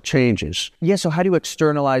much that changes. Yeah, so how do you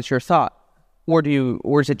externalize your thought? Or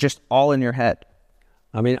is it just all in your head?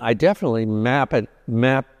 I mean, I definitely map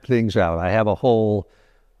things out. I have a whole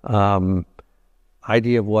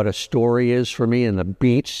idea of what a story is for me, and the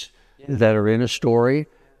beats that are in a story,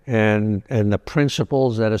 and the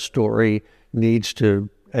principles that a story needs to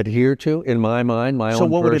adhere to, in my mind, my own version. So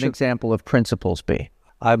what would an example of principles be?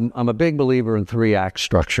 I'm a big believer in 3-act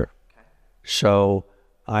structure. So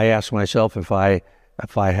I ask myself, if I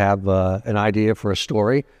have an idea for a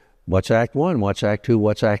story, what's Act 1, what's Act 2,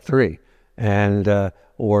 what's Act 3? And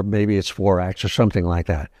or maybe it's 4 acts or something like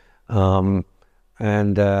that. I'm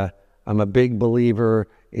a big believer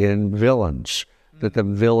in villains, that the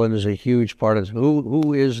villain is a huge part of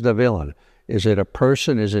who is the villain? Is it a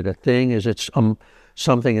person? Is it a thing? Is it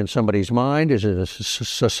something in somebody's mind? Is it a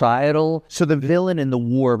societal? So the villain in the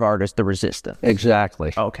War of Art is the resistance.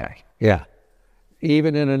 Exactly. Okay. Yeah.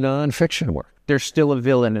 Even in a nonfiction work. There's still a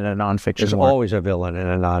villain in a nonfiction There's work. always a villain in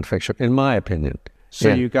a nonfiction, in my opinion.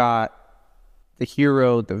 So you got the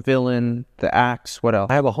hero, the villain, the acts, what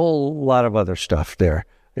else? I have a whole lot of other stuff there.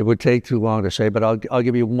 It would take too long to say, but I'll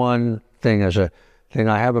give you one thing as a thing.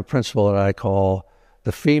 I have a principle that I call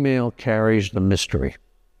the female carries the mystery.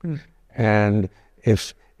 And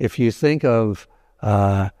if you think of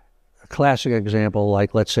a classic example,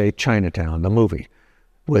 like, let's say, Chinatown, the movie,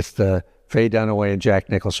 with Faye Dunaway and Jack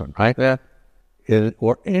Nicholson, right? Yeah.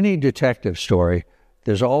 Or any detective story,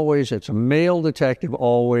 it's a male detective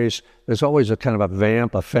always. There's always a kind of a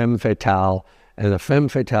vamp, a femme fatale, and the femme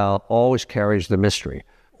fatale always carries the mystery.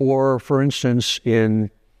 Or, for instance, it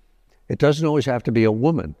doesn't always have to be a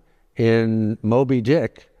woman. In Moby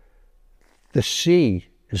Dick, the sea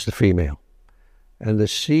is the female. And the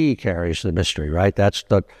sea carries the mystery, right? That's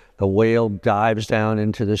the whale dives down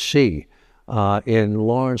into the sea. In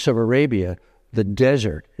Lawrence of Arabia, the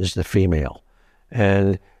desert is the female.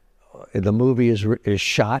 And the movie is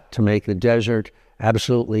shot to make the desert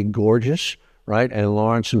absolutely gorgeous, right? And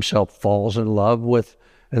Lawrence himself falls in love with,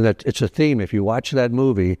 and that it's a theme. If you watch that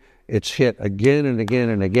movie, it's hit again and again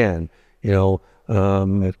and again.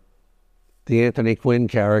 The Anthony Quinn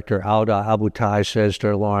character, Auda Abutai, says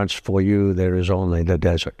to Lawrence, "For you, there is only the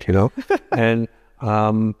desert," And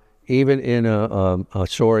even in a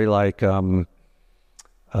story like Seven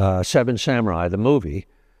Samurai, the movie,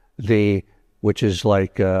 which is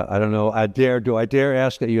like, I don't know, do I dare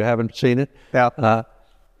ask that you haven't seen it? Yeah.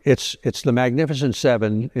 It's The Magnificent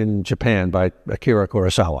Seven in Japan by Akira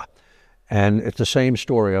Kurosawa. And it's the same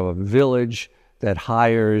story of a village that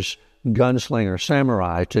hires gunslinger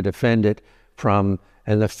samurai to defend it from,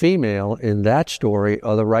 and the female in that story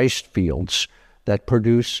are the rice fields that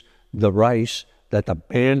produce the rice that the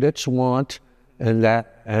bandits want, and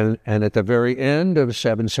at the very end of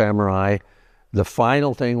Seven Samurai, the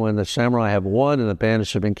final thing when the samurai have won and the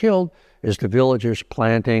bandits have been killed is the villagers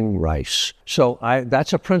planting rice. So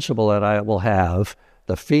that's a principle that I will have.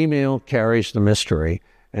 The female carries the mystery,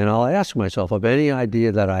 and I'll ask myself, of any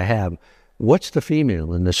idea that I have, what's the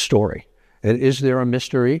female in this story? And is there a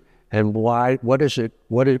mystery? And why? What is it?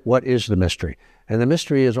 What is the mystery? And the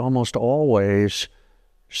mystery is almost always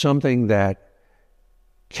something that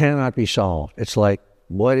cannot be solved. It's like,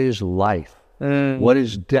 what is life? What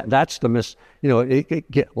is that's the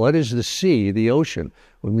what is the sea, the ocean?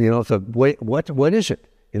 What is it?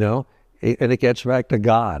 And it gets back to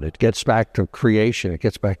God. It gets back to creation. It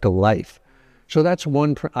gets back to life. So that's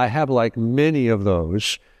one. I have like many of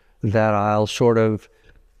those that I'll sort of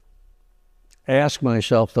ask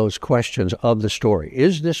myself those questions of the story.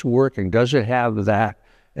 Is this working? Does it have that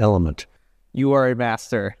element? You are a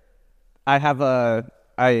master. I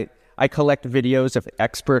collect videos of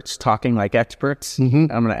experts talking like experts.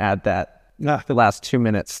 Mm-hmm. I'm going to add that the last 2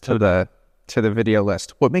 minutes to the video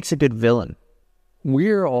list. What makes a good villain?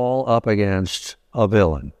 We're all up against a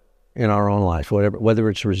villain in our own life, whether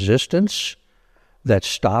it's resistance that's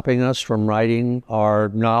stopping us from writing our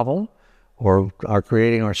novel or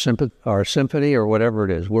creating our symphony or whatever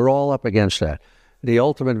it is. We're all up against that. The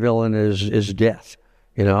ultimate villain is death.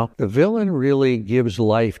 The villain really gives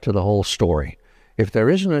life to the whole story. If there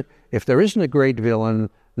isn't a great villain,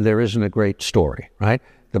 there isn't a great story, right?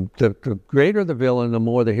 The greater the villain, the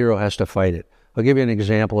more the hero has to fight it. I'll give you an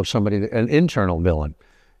example of an internal villain.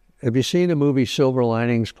 Have you seen the movie Silver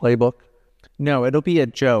Linings Playbook? No, it'll be a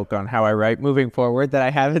joke on how I write moving forward that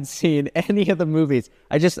I haven't seen any of the movies.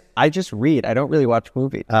 I just read. I don't really watch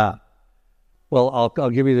movies. Well, I'll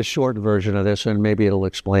give you the short version of this, and maybe it'll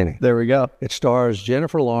explain it. There we go. It stars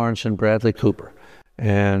Jennifer Lawrence and Bradley Cooper.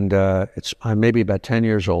 And I'm maybe about 10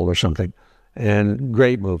 years old or something, and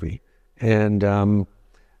great movie. And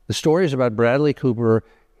the story is about Bradley Cooper.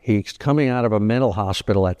 He's coming out of a mental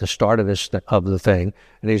hospital at the start of the thing,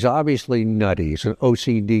 and he's obviously nutty. He's an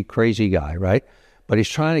OCD crazy guy, right? But he's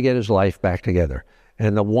trying to get his life back together.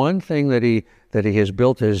 And the one thing that he has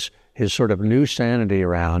built his sort of new sanity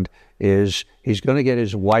around is he's going to get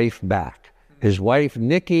his wife back. His wife,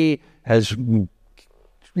 Nikki, has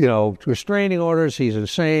restraining orders. He's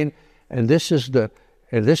insane, and this is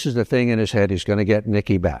the thing in his head. He's going to get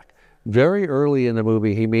Nikki back. Very early in the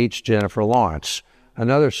movie, he meets Jennifer Lawrence,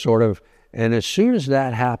 another sort of, and as soon as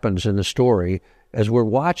that happens in the story, as we're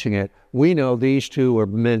watching it, we know these two are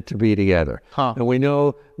meant to be together, and we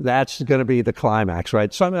know that's going to be the climax,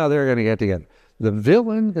 right? Somehow they're going to get together. The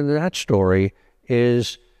villain in that story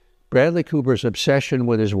is Bradley Cooper's obsession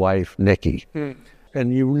with his wife, Nikki,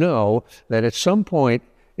 and you know that at some point,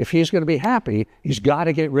 if he's going to be happy, he's got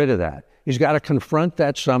to get rid of that. He's got to confront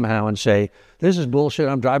that somehow and say, this is bullshit.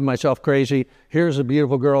 I'm driving myself crazy. Here's a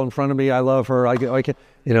beautiful girl in front of me. I love her. I can.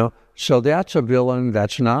 So that's a villain.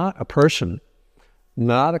 That's not a person,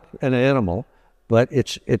 not an animal, but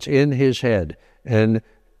it's in his head. And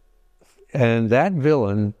that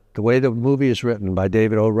villain, the way the movie is written by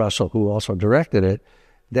David O. Russell, who also directed it,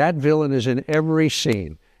 that villain is in every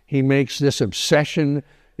scene. He makes this obsession.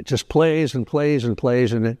 It just plays and plays and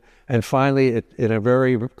plays, and finally, in a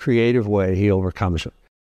very creative way, he overcomes it.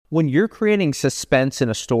 When you're creating suspense in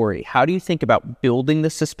a story, how do you think about building the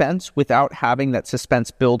suspense without having that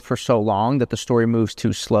suspense build for so long that the story moves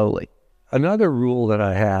too slowly? Another rule that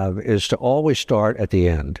I have is to always start at the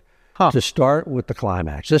end, to start with the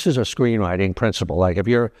climax. This is a screenwriting principle. Like if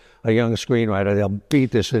you're a young screenwriter, they'll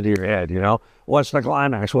beat this into your head, what's the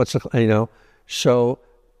climax? So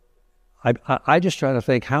I just try to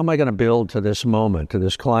think, how am I going to build to this moment, to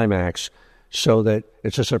this climax, so that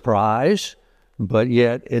it's a surprise, but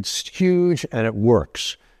yet it's huge and it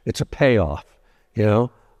works. It's a payoff, you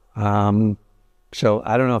know? So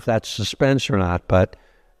I don't know if that's suspense or not, but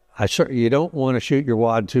you don't want to shoot your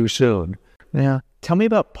wad too soon. Yeah. Tell me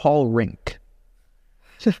about Paul Rink.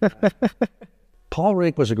 Paul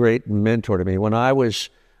Rink was a great mentor to me. When I was,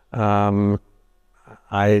 like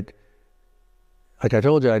I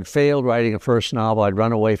told you, I'd failed writing a first novel. I'd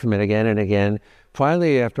run away from it again and again.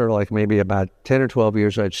 Finally, after like maybe about 10 or 12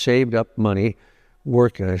 years, I'd saved up money,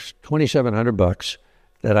 working $2,700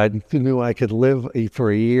 that I knew I could live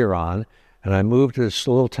for a year on. And I moved to this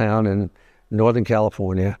little town in Northern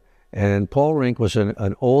California. And Paul Rink was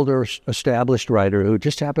an older, established writer who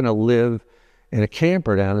just happened to live in a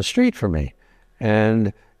camper down the street from me.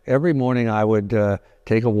 And every morning I would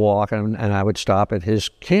take a walk and I would stop at his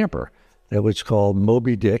camper. It was called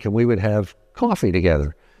Moby Dick, and we would have coffee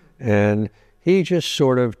together. And he just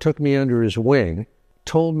sort of took me under his wing,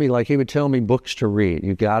 told me, like he would tell me books to read.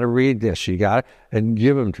 You got to read this, and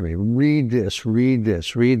give them to me. Read this,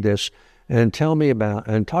 and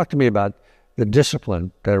talk to me about the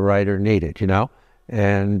discipline that a writer needed, you know?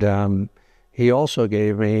 And he also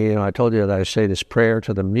gave me, I told you that I say this prayer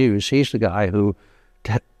to the muse. He's the guy who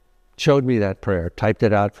showed me that prayer, typed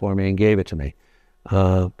it out for me, and gave it to me.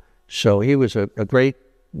 So he was a great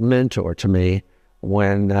mentor to me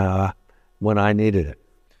when I needed it.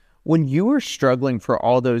 When you were struggling for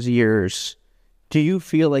all those years, do you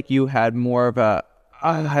feel like you had more of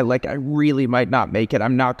I really might not make it,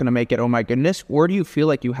 I'm not going to make it, oh my goodness? Or do you feel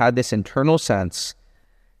like you had this internal sense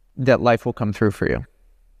that life will come through for you?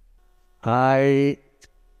 I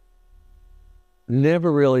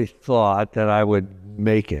never really thought that I would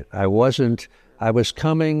make it. I was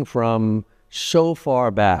coming from so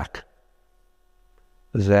far back,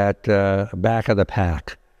 that back of the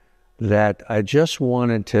pack, that I just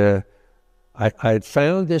wanted to, I'd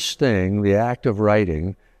found this thing, the act of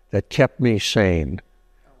writing, that kept me sane,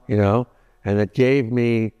 you know, and it gave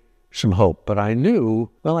me some hope. But I knew,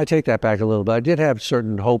 well, I take that back a little bit. I did have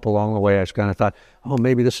certain hope along the way. I just kind of thought, oh,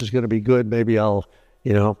 maybe this is going to be good. Maybe I'll,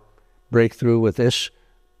 you know, break through with this.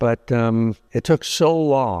 But it took so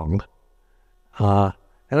long, and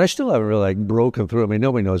I still haven't really broken through. I mean,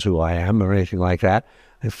 nobody knows who I am or anything like that.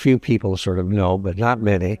 A few people sort of know, but not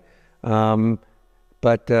many. But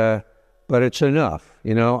it's enough,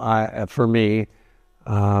 you know, for me,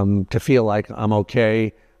 to feel like I'm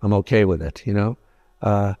okay with it, you know.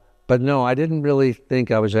 But no, I didn't really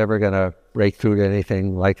think I was ever going to break through to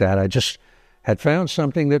anything like that. I just had found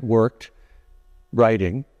something that worked,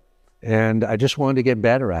 writing, and I just wanted to get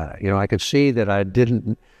better at it. You know, I could see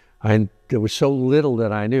that there was so little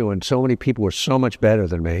that I knew, and so many people were so much better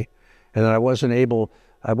than me, and that I wasn't able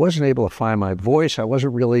to find my voice. I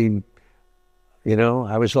wasn't really, you know,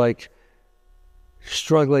 I was like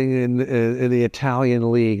struggling in the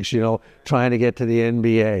Italian leagues, you know, trying to get to the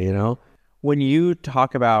NBA, you know. When you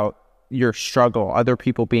talk about your struggle, other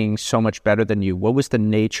people being so much better than you, what was the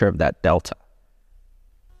nature of that delta?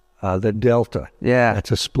 The delta. Yeah.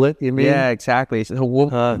 That's a split, you mean? Yeah, exactly. So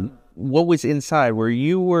what was inside where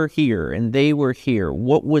you were here and they were here?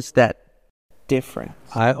 What was that difference?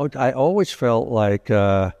 I always felt like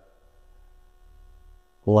I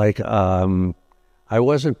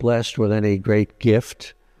wasn't blessed with any great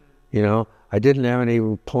gift, you know. I didn't have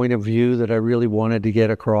any point of view that I really wanted to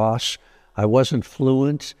get across. I wasn't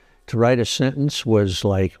fluent. To write a sentence was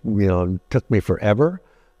like, you know, took me forever.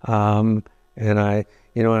 And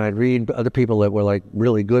I'd read other people that were like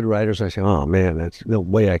really good writers. I say, oh man, that's no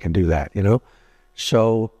way I can do that, you know?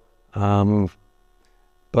 So,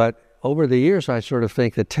 but over the years, I sort of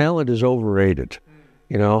think that talent is overrated,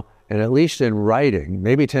 you know? And at least in writing,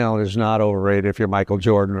 maybe talent is not overrated if you're Michael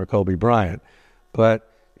Jordan or Kobe Bryant, but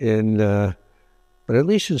at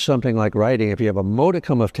least in something like writing, if you have a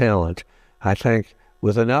modicum of talent, I think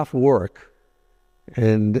with enough work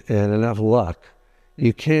and enough luck,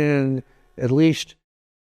 you can at least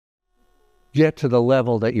get to the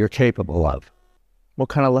level that you're capable of. What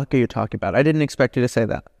kind of luck are you talking about? I didn't expect you to say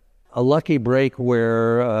that. A lucky break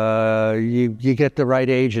where you get the right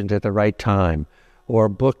agent at the right time,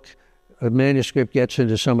 or a manuscript gets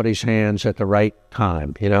into somebody's hands at the right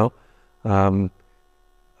time, you know,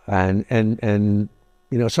 and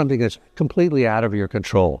you know, something that's completely out of your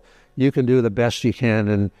control. You can do the best you can,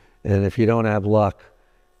 and if you don't have luck,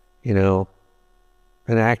 you know,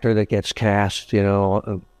 an actor that gets cast, you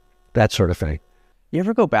know, that sort of thing. You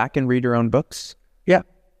ever go back and read your own books? Yeah.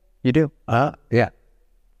 You do? Yeah.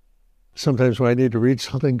 Sometimes when I need to read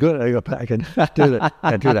something good, I go back and do that.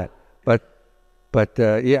 I do that. But But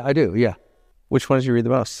yeah, I do. Yeah. Which ones do you read the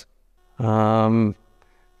most?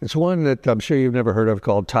 It's one that I'm sure you've never heard of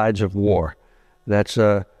called Tides of War. That's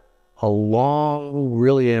a long,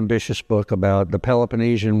 really ambitious book about the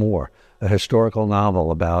Peloponnesian War, a historical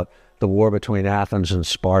novel about the war between Athens and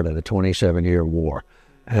Sparta, the 27-year war,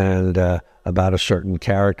 and about a certain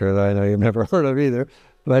character that I know you've never heard of either.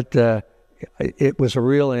 But it was a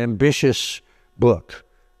real ambitious book.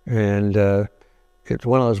 And it's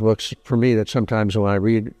one of those books for me that sometimes when I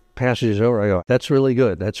read passages over, I go, that's really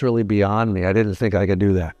good. That's really beyond me. I didn't think I could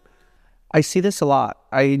do that. I see this a lot.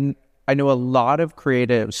 I know a lot of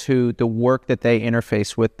creatives who the work that they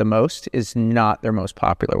interface with the most is not their most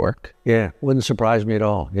popular work. Yeah, wouldn't surprise me at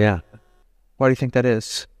all. Yeah. Why do you think that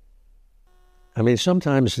is? I mean,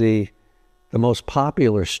 sometimes the most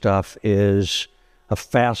popular stuff is a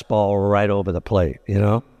fastball right over the plate,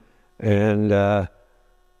 and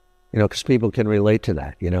because people can relate to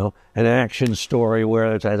that, an action story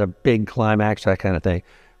where it has a big climax, that kind of thing,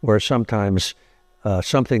 where sometimes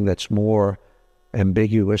something that's more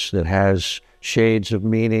ambiguous, that has shades of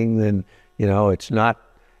meaning, then, it's not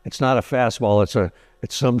a fastball,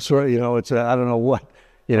 it's some sort of, it's I don't know what,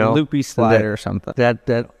 a loopy slider or something.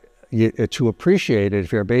 To appreciate it,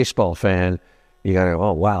 if you're a baseball fan, you gotta go,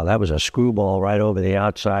 oh wow, that was a screwball right over the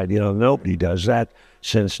outside. Nobody does that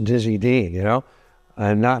since Dizzy Dean,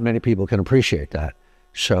 and not many people can appreciate that.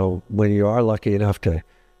 So when you are lucky enough to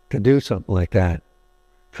do something like that,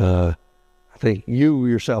 I think you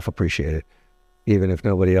yourself appreciate it, even if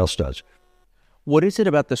nobody else does. What is it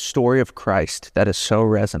about the story of Christ that is so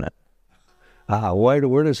resonant?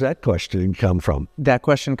 Where does that question come from? That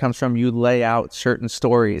question comes from you lay out certain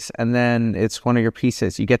stories, and then it's one of your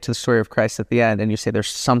pieces. You get to the story of Christ at the end, and you say there's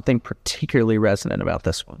something particularly resonant about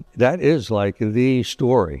this one. That is like the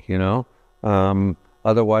story,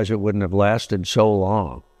 otherwise it wouldn't have lasted so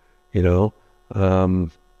long, the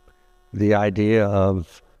idea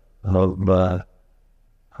of the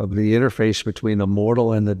interface between the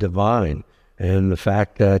mortal and the divine, and the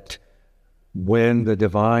fact that when the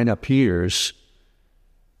divine appears,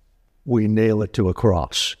 we nail it to a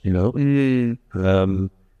cross, and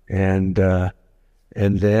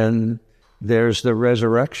then there's the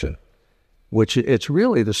resurrection, which it's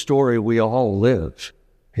really the story we all live,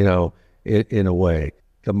 in a way.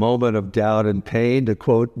 The moment of doubt and pain, to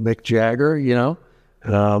quote Mick Jagger,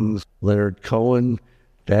 Leonard Cohen,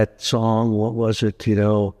 that song, what was it,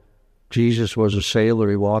 Jesus was a sailor,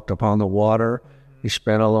 he walked upon the water, he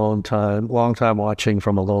spent a long time watching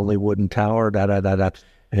from a lonely wooden tower,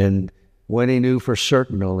 and when he knew for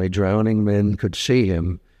certain only drowning men could see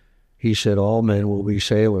him, he said, all men will be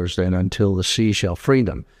sailors then until the sea shall free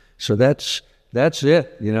them. So that's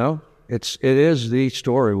it, it is the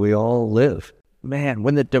story we all live. Man,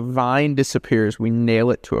 when the divine disappears, we nail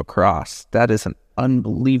it to a cross. That is an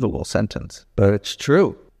unbelievable sentence. But it's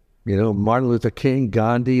true. Martin Luther King,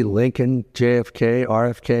 Gandhi, Lincoln, JFK,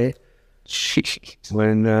 RFK, Jeez.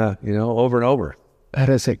 When, over and over. That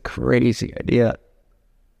is a crazy idea.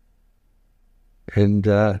 And,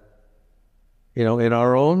 in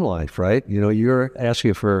our own life, right? You're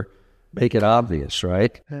asking for, make it obvious,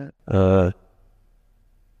 right? Yeah.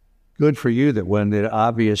 Good for you that when the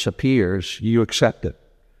obvious appears, you accept it,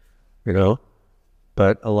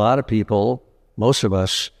 But a lot of people, most of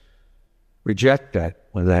us, reject that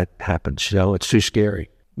when that happens. It's too scary.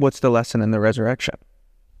 What's the lesson in the resurrection?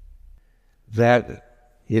 That,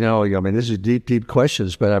 this is deep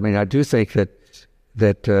questions, but I do think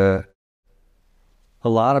that a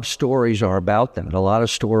lot of stories are about that. A lot of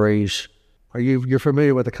stories, you're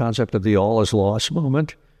familiar with the concept of the all is lost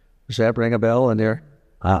moment? Does that ring a bell in there?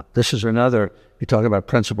 This is another, you talk about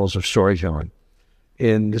principles of storytelling.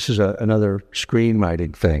 And this is another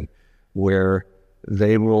screenwriting thing where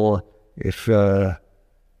they will, if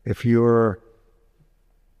you're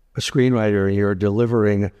a screenwriter and you're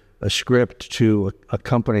delivering a script to a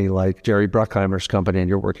company like Jerry Bruckheimer's company and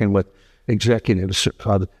you're working with executives,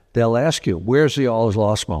 they'll ask you, where's the all is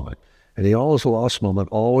lost moment? And the all is lost moment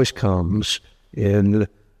always comes in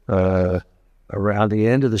around the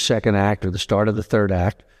end of the second act or the start of the third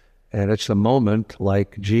act, and it's the moment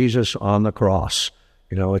like Jesus on the cross.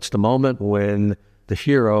 It's the moment when the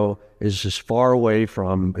hero is as far away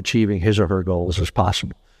from achieving his or her goals as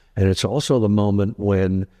possible. And it's also the moment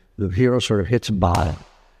when the hero sort of hits bottom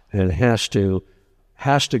and has to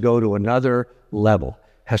go to another level,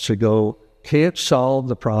 can't solve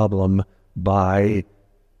the problem by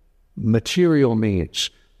material means,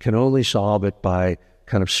 can only solve it by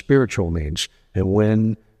kind of spiritual means. And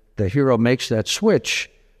when the hero makes that switch,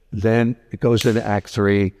 then it goes into Act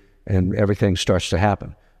 3 and everything starts to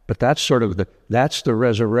happen. But that's that's the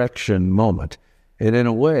resurrection moment. And in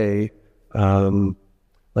a way,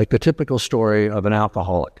 like the typical story of an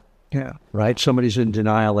alcoholic. Yeah. Right? Somebody's in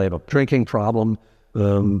denial, they have a drinking problem,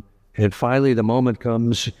 and finally the moment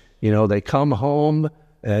comes, they come home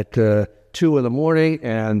at 2 a.m,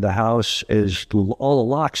 and the house is, all the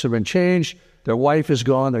locks have been changed, their wife is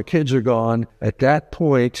gone, their kids are gone. At that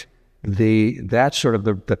point, that's sort of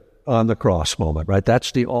the on the cross moment, right?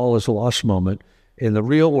 That's the all is lost moment in the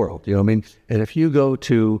real world, And if you go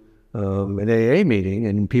to an AA meeting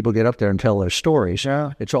and people get up there and tell their stories,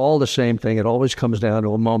 it's all the same thing. It always comes down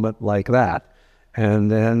to a moment like that.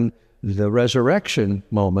 And then the resurrection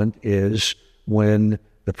moment is when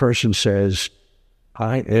the person says,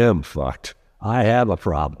 I am fucked. I have a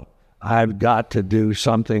problem. I've got to do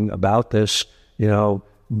something about this.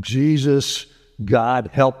 Jesus, God,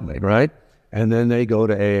 help me, right? And then they go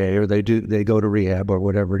to AA or they go to rehab or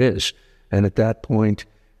whatever it is. And at that point,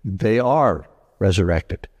 they are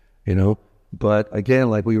resurrected, But again,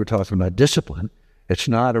 like we were talking about discipline, it's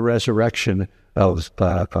not a resurrection of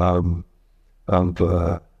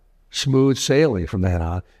smooth sailing from that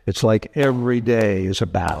on. It's like every day is a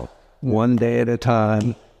battle. One day at a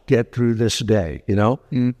time, get through this day,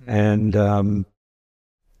 Mm-hmm. And,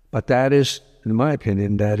 but that is, in my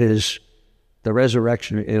opinion, that is the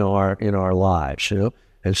resurrection in our lives,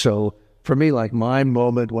 And so for me, like my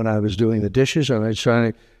moment when I was doing the dishes and I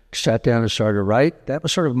sat down and started to write, that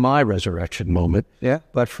was sort of my resurrection moment. Yeah.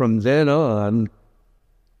 But from then on,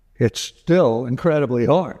 it's still incredibly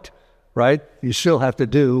hard, right? You still have to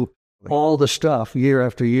do all the stuff year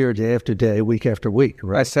after year, day after day, week after week,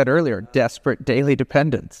 right? I said earlier, desperate daily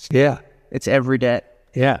dependence. Yeah. It's every day.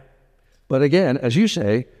 Yeah. But again, as you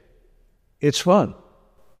say, it's fun.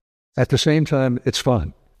 At the same time, it's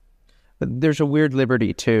fun. But there's a weird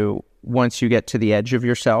liberty, too, once you get to the edge of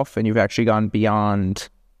yourself and you've actually gone beyond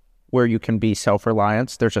where you can be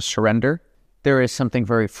self-reliance. There's a surrender. There is something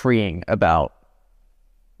very freeing about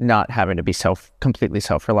not having to be completely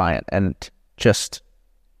self-reliant and just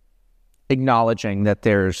acknowledging that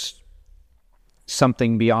there's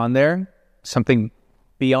something beyond there, something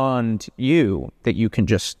beyond you that you can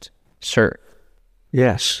just serve.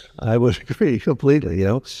 Yes, I would agree completely,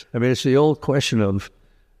 I mean, it's the old question of,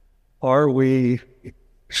 are we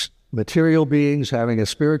material beings having a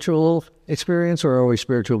spiritual experience, or are we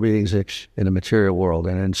spiritual beings in a material world?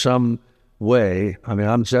 And in some way, I mean,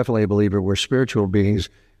 I'm definitely a believer we're spiritual beings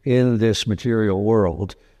in this material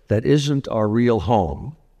world that isn't our real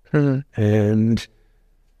home. And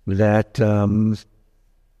that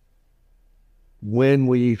when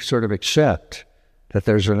we sort of accept that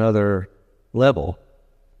there's another level,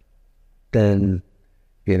 then,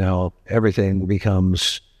 everything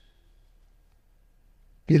becomes,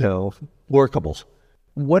 workable.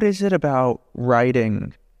 What is it about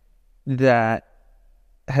writing that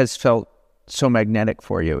has felt so magnetic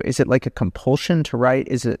for you? Is it like a compulsion to write?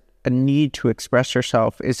 Is it a need to express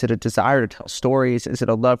yourself? Is it a desire to tell stories? Is it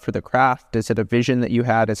a love for the craft? Is it a vision that you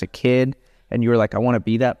had as a kid and you were like, I want to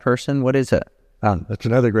be that person? What is it? That's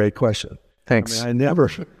another great question. Thanks. I mean,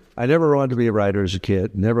 I never wanted to be a writer as a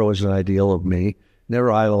kid. Never was an ideal of me.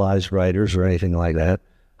 Never idolized writers or anything like that.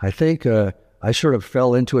 I think I sort of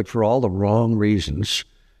fell into it for all the wrong reasons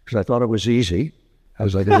because I thought it was easy. I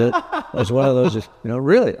was like, I was one of those,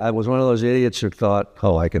 really, I was one of those idiots who thought,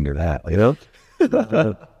 oh, I can do that,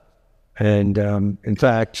 And in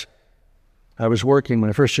fact, I was working,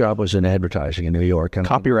 my first job was in advertising in New York. And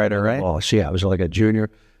copywriter, right? Boss. Yeah, I was like a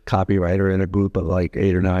junior copywriter in a group of like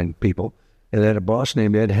 8 or 9 people. And I had a boss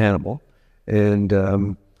named Ed Hannibal.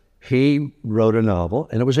 And he wrote a novel,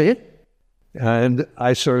 and it was a hit. And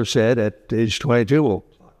I sort of said at age 22, well,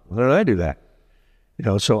 why don't I do that?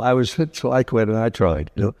 So I quit and I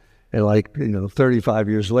tried, and like, 35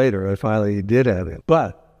 years later, I finally did have it.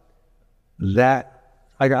 But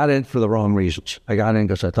I got in for the wrong reasons. I got in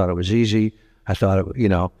because I thought it was easy. I thought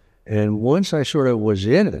it, and once I sort of was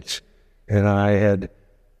in it and I had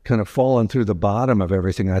kind of fallen through the bottom of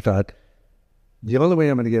everything, I thought, the only way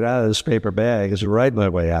I'm going to get out of this paper bag is to write my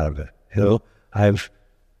way out of it. There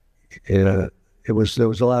was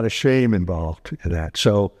a lot of shame involved in that.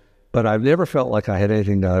 So, but I've never felt like I had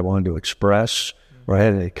anything that I wanted to express, or I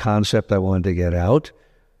had any concept I wanted to get out,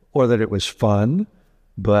 or that it was fun.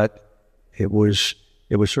 But it was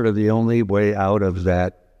sort of the only way out of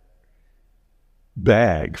that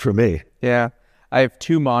bag for me. Yeah, I have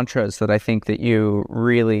 2 mantras that I think that you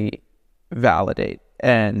really validate,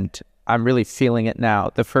 and I'm really feeling it now.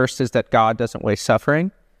 The first is that God doesn't waste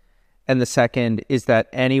suffering. And the second is that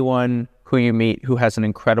anyone who you meet who has an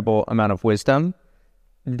incredible amount of wisdom,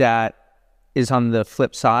 that is on the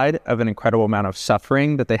flip side of an incredible amount of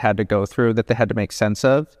suffering that they had to go through, that they had to make sense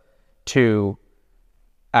of, to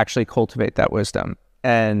actually cultivate that wisdom.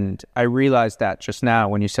 And I realized that just now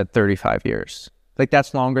when you said 35 years. Like,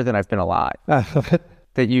 that's longer than I've been alive.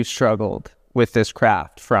 That you struggled with this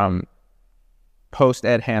craft from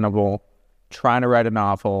post-Ed Hannibal, trying to write a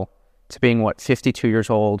novel, to being, 52 years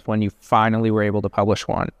old when you finally were able to publish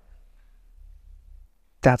one.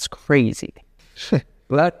 That's crazy.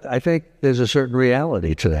 But I think there's a certain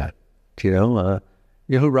reality to that. You know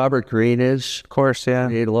who Robert Greene is? Of course, yeah.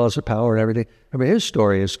 48 Laws of Power and everything. I mean, his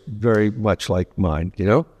story is very much like mine,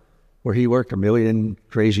 where he worked a million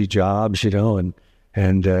crazy jobs,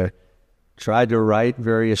 and tried to write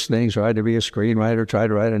various things, tried to be a screenwriter, tried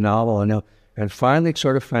to write a novel, and finally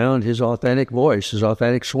sort of found his authentic voice, his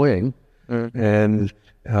authentic swing. And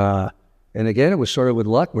again, it was sort of with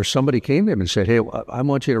luck where somebody came to him and said, hey, I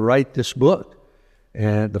want you to write this book,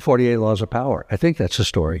 and the 48 Laws of Power. I think that's the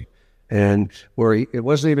story. And where it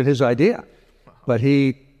wasn't even his idea, but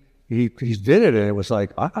he did it, and it was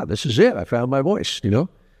like, this is it. I found my voice.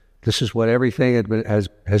 This is what everything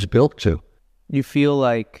has built to. You feel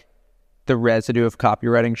like the residue of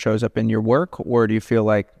copywriting shows up in your work, or do you feel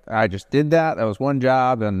like I just did that? That was one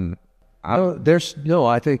job, and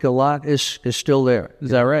I think a lot is still there. Is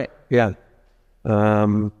that right? Yeah.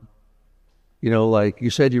 Like you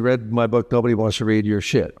said, you read my book, Nobody Wants to Read Your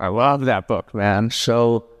Shit. I love that book, man.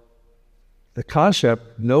 So the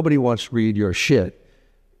concept, nobody wants to read your shit,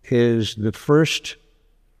 is the first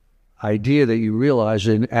idea that you realize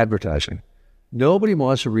in advertising. Nobody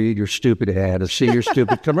wants to read your stupid ad and see your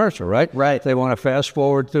stupid commercial, right? Right. They want to fast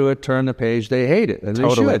forward through it, turn the page. They hate it, and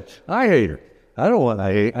Totally. they should. I hate it.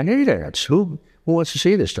 I hate ads. Who wants to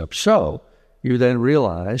see this stuff? So you then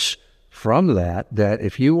realize from that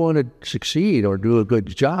if you want to succeed or do a good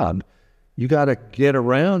job, you got to get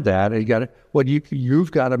around that, and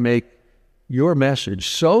you've got to make your message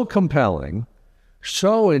so compelling,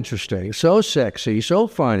 so interesting, so sexy, so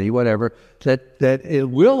funny, whatever, that it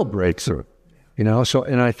will break through. So,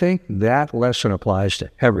 and I think that lesson applies to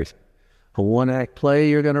everything. A one-act play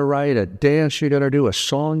you're going to write, a dance you're going to do, a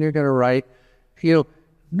song you're going to write.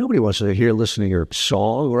 Nobody wants to listen to your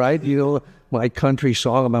song, right? My country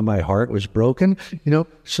song about my heart was broken,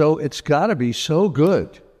 So it's got to be so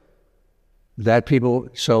good that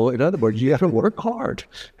so in other words, you got to work hard,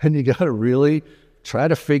 and you got to really try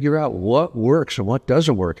to figure out what works and what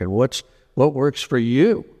doesn't work, and what works for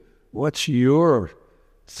you. What's your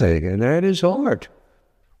thing? And that is hard.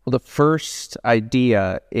 Well, the first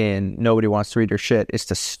idea in Nobody Wants to Read Your Shit is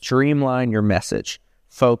to streamline your message,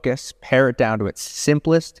 focus, pare it down to its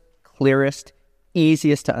simplest, clearest,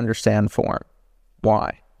 easiest to understand form.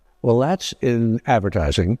 Why? Well, that's in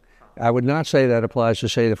advertising. I would not say that applies to,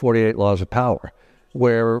 say, the 48 Laws of Power,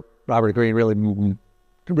 where Robert Greene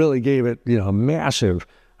really gave it, a massive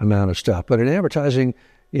amount of stuff. But in advertising,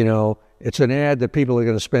 it's an ad that people are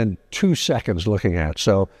going to spend 2 seconds looking at.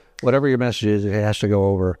 So whatever your message is, it has to go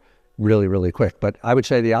over really, really quick. But I would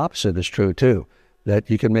say the opposite is true, too, that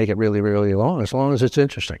you can make it really, really long as it's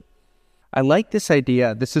interesting. I like this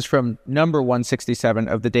idea. This is from number 167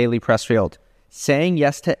 of the Daily Pressfield. Saying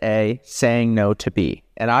yes to A, saying no to B.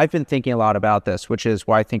 And I've been thinking a lot about this, which is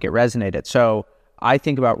why I think it resonated. So I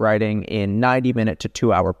think about writing in 90-minute to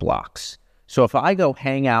 2-hour blocks. So if I go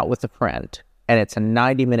hang out with a friend and it's a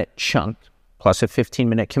 90-minute chunk plus a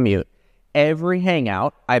 15-minute commute, every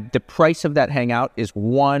hangout, the price of that hangout is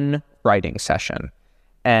one writing session.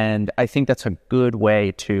 And I think that's a good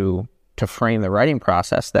way to frame the writing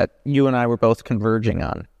process that you and I were both converging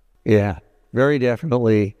on. Yeah, very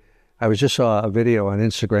definitely. I just saw a video on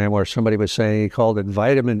Instagram where somebody was saying he called it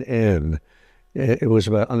vitamin N. It was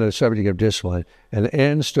about on the subject of discipline, and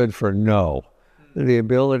N stood for no. The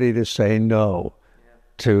ability to say no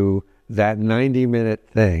to that 90-minute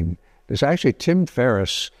thing. There's actually Tim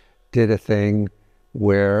Ferriss did a thing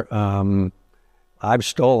where I've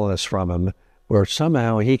stolen this from him, where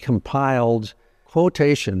somehow he compiled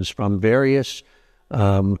quotations from various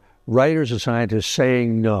writers and scientists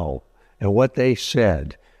saying no and what they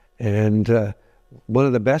said. And one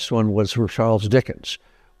of the best one was for Charles Dickens,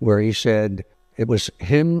 where he said it was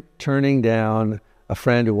him turning down a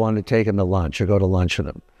friend who wanted to take him to lunch or go to lunch with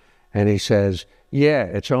him. And he says, yeah,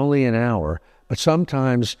 it's only an hour, but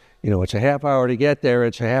sometimes, it's a half hour to get there,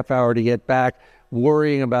 it's a half hour to get back.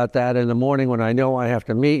 Worrying about that in the morning when I know I have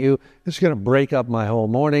to meet you, it's going to break up my whole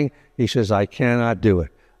morning. He says, I cannot do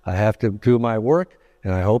it. I have to do my work,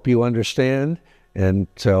 and I hope you understand. And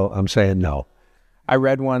so I'm saying no. I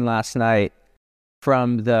read one last night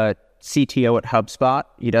from the CTO at HubSpot.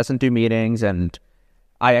 He doesn't do meetings, and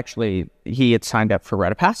he had signed up for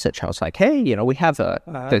Write a Passage. I was like, hey, we have the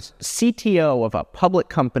CTO of a public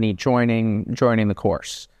company joining the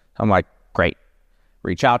course. I'm like, great.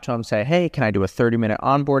 reach out to him, say, hey, can I do a 30-minute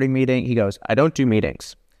onboarding meeting? He goes, I don't do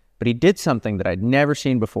meetings. But he did something that I'd never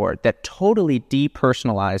seen before that totally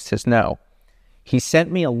depersonalized his no. He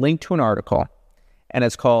sent me a link to an article, and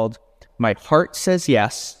it's called My Heart Says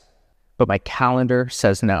Yes, but My Calendar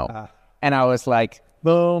Says No. And I was like,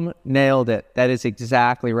 boom, nailed it. That is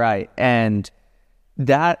exactly right. And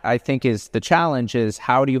that, I think, is the challenge, is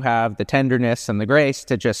how do you have the tenderness and the grace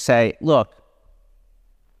to just say, look,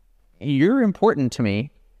 you're important to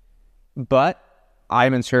me, but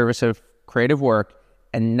I'm in service of creative work,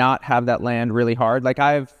 and not have that land really hard. Like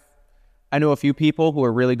I know a few people who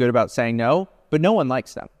are really good about saying no, but no one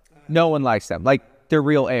likes them. No one likes them. Like they're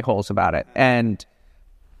real a-holes about it. And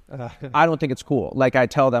I don't think it's cool. Like I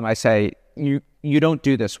tell them, I say, you don't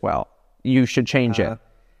do this well. You should change it.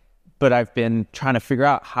 But I've been trying to figure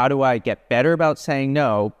out, how do I get better about saying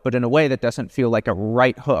no, but in a way that doesn't feel like a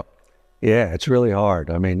right hook? Yeah, it's really hard.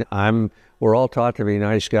 I mean, we're all taught to be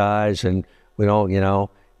nice guys, and we don't, you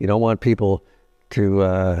don't want people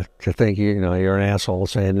to think you're an asshole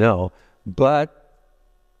saying no, but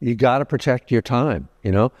you got to protect your time.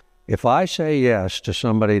 If I say yes to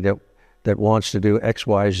somebody that wants to do X,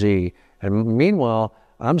 Y, Z, and meanwhile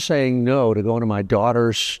I'm saying no to going to my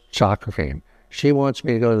daughter's soccer game. She wants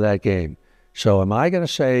me to go to that game. So am I going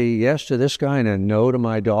to say yes to this guy and a no to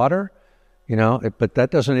my daughter? But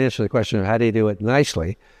that doesn't answer the question of how do you do it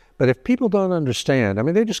nicely. But if people don't understand, I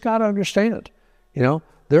mean, they just got to understand.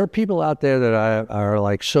 There are people out there that are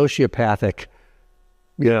like sociopathic.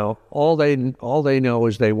 All they know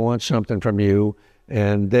is they want something from you,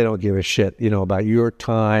 and they don't give a shit, about your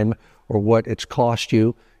time or what it's cost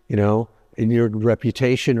you, in your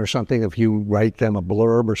reputation or something, if you write them a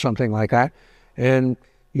blurb or something like that. And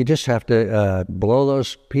you just have to blow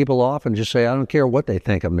those people off and just say, I don't care what they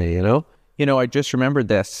think of me, I just remembered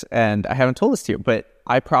this, and I haven't told this to you, but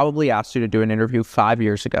I probably asked you to do an interview 5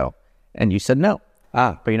 years ago, and you said no.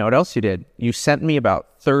 But you know what else you did? You sent me about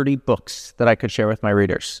 30 books that I could share with my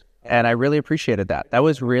readers. And I really appreciated that. That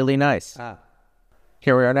was really nice.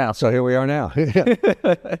 Here we are now. So here we are now.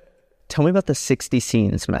 Tell me about the 60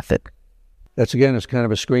 scenes method. It's kind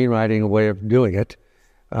of a screenwriting way of doing it.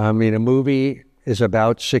 I mean, a movie is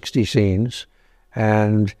about 60 scenes.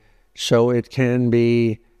 And so it can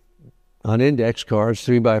be on index cards,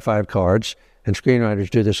 3x5 cards. And screenwriters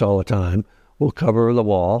do this all the time. We'll cover the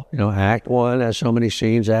wall. Act 1 has so many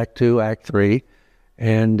scenes, Act 2, Act 3.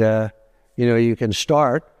 And, you can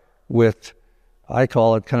start with, I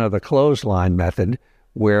call it kind of the clothesline method,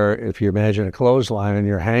 where if you imagine a clothesline and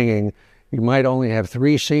you're hanging, you might only have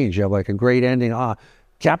 3 scenes. You have like a great ending.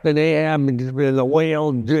 Captain Ahab and the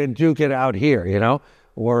whale duke it out here,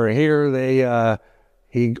 Or here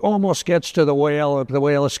he almost gets to the whale, the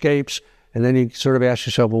whale escapes. And then you sort of ask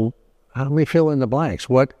yourself, well, how do we fill in the blanks?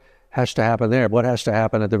 What has to happen there? What has to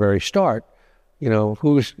happen at the very start?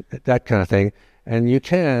 Who's that kind of thing. And you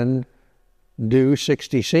can do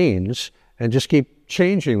 60 scenes and just keep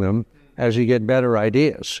changing them as you get better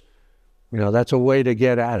ideas. That's a way to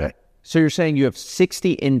get at it. So you're saying you have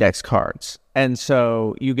 60 index cards, and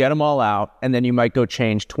so you get them all out, and then you might go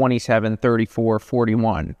change 27, 34,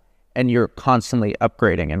 41, and you're constantly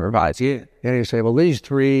upgrading and revising. Yeah. And you say, well, these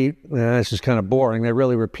 3, this is kind of boring. They're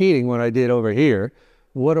really repeating what I did over here.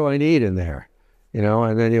 What do I need in there?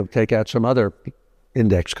 And then you'll take out some other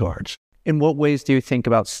index cards. In what ways do you think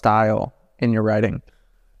about style in your writing?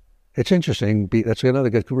 It's interesting. That's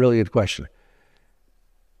another really good question.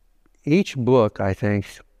 Each book, I think,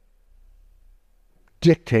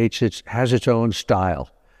 has its own style,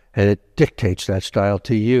 and it dictates that style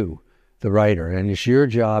to you, the writer. And it's your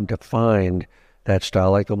job to find that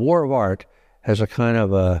style. Like The War of Art has a kind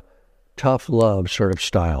of a tough love sort of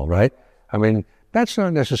style, right? I mean, that's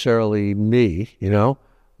not necessarily me,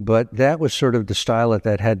 but that was sort of the style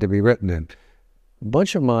that had to be written in. A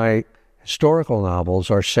bunch of my historical novels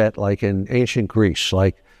are set like in ancient Greece,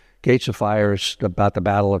 like Gates of Fire is about the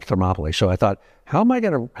Battle of Thermopylae. So I thought, how am I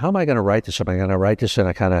going to write this? Am I going to write this in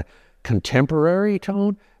a kind of contemporary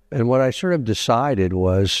tone? And what I sort of decided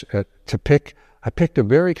was I picked a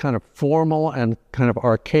very kind of formal and kind of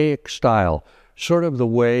archaic style, sort of the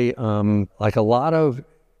way, like a lot of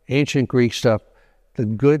ancient Greek stuff, the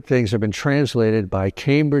good things have been translated by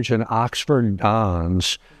Cambridge and Oxford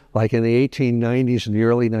dons, like in the 1890s and the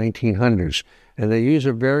early 1900s. And they use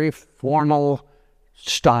a very formal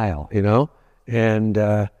style,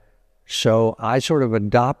 And so I sort of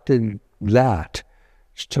adopted that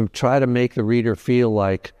to try to make the reader feel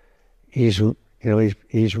like he's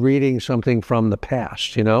reading something from the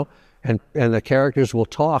past, and the characters will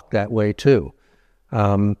talk that way too.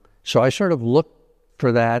 So I sort of look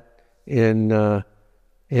for that in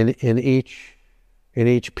each in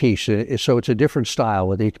each piece. So it's a different style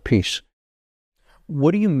with each piece.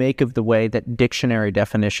 What do you make of the way that dictionary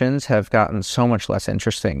definitions have gotten so much less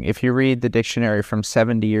interesting? If you read the dictionary from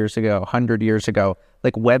 70 years ago, 100 years ago,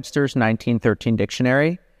 like Webster's 1913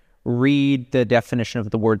 dictionary, read the definition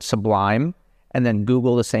of the word sublime, and then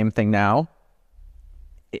Google the same thing now.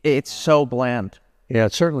 It's so bland. Yeah,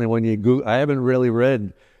 certainly when you Google, I haven't really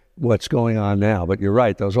read what's going on now, but you're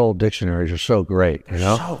right. Those old dictionaries are so great, you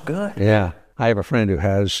know? So good. Yeah. I have a friend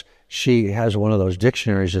she has one of those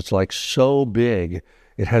dictionaries that's like so big,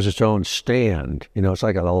 it has its own stand. You know, it's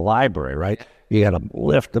like a library, right? You got to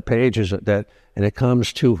lift the pages and it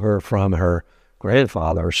comes to her from her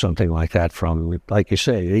grandfather or something like that from, like you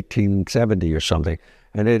say, 1870 or something.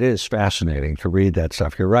 And it is fascinating to read that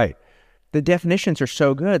stuff. You're right. The definitions are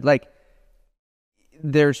so good. Like,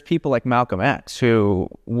 there's people like Malcolm X who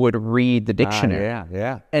would read the dictionary.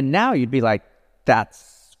 Yeah. And now you'd be like, that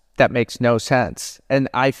makes no sense. And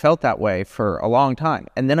I felt that way for a long time.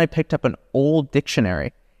 And then I picked up an old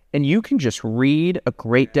dictionary, and you can just read a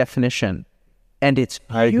great definition, and it's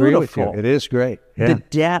beautiful. I agree with you. It is great. Yeah. The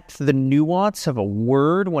depth, the nuance of a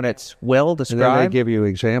word when it's well described. And then they give you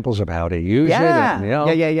examples of how to use it. And,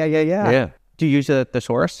 Yeah. Do you use a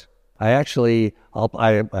thesaurus? I actually,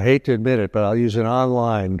 I hate to admit it, but I'll use an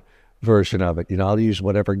online version of it. You know, I'll use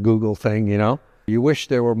whatever Google thing, you know. You wish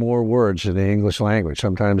there were more words in the English language.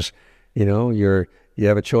 Sometimes, you know, you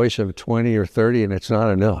have a choice of 20 or 30 and it's not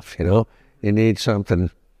enough, you know. You need something.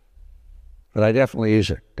 But I definitely use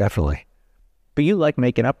it, definitely. But you like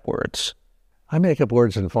making up words. I make up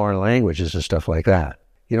words in foreign languages and stuff like that.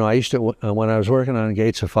 You know, I used to, when I was working on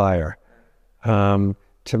Gates of Fire, to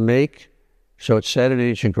make, so it's set in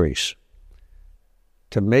ancient Greece.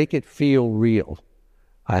 To make it feel real,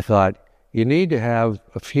 I thought, you need to have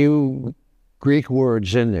a few Greek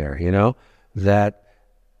words in there, you know, that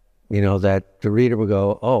the reader would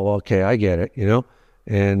go, oh, okay, I get it, you know.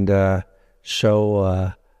 And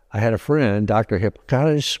so I had a friend, Dr.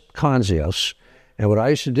 Hippocrates Konzios, and what I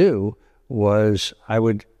used to do was I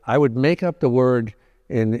would make up the word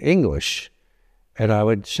in English, and I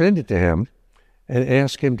would send it to him and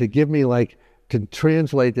ask him to give me, like, to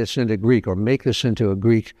translate this into Greek or make this into a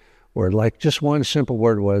Greek word. Like, just one simple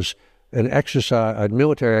word was an exercise, a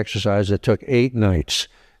military exercise that took 8 nights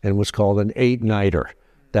and was called an 8-nighter.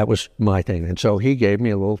 That was my thing. And so he gave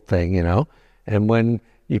me a little thing, you know. And when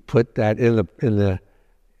you put that in the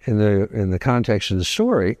context of the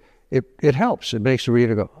story, it helps. It makes the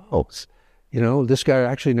reader go, oh, you know, this guy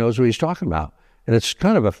actually knows what he's talking about. And it's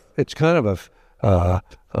kind of a I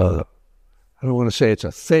don't want to say it's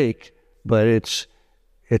a fake, but it's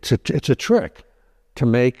a trick to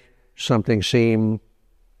make something seem,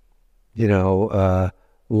 you know,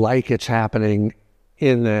 like it's happening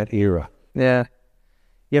in that era. Yeah.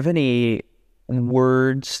 You have any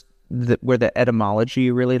words where the etymology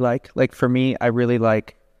you really like? Like for me, I really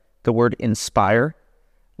like the word inspire.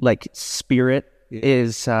 Like spirit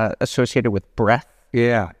is associated with breath.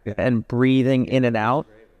 Yeah. And breathing in and out.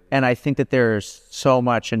 And I think that there's so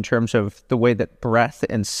much in terms of the way that breath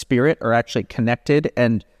and spirit are actually connected,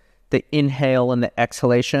 and the inhale and the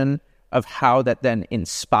exhalation of how that then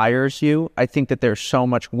inspires you. I think that there's so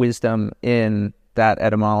much wisdom in that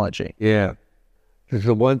etymology. Yeah.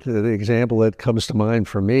 The example that comes to mind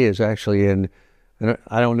for me is actually and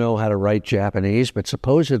I don't know how to write Japanese, but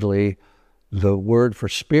supposedly the word for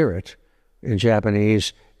spirit in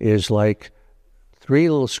Japanese is like 3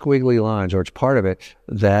 little squiggly lines, or it's part of it,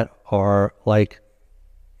 that are like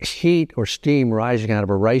heat or steam rising out of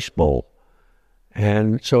a rice bowl.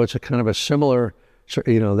 And so it's a kind of a similar,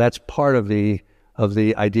 you know, that's part of the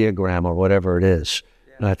ideogram or whatever it is.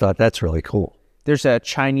 And I thought that's really cool. There's a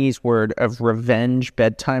Chinese word of revenge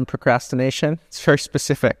bedtime procrastination. It's very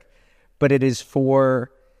specific, but it is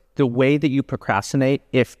for the way that you procrastinate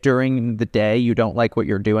if during the day you don't like what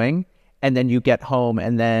you're doing, and then you get home,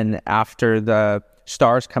 and then after the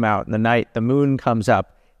stars come out in the night, the moon comes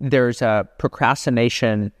up, there's a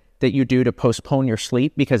procrastination that you do to postpone your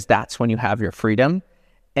sleep because that's when you have your freedom.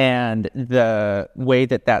 And the way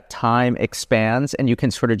that time expands and you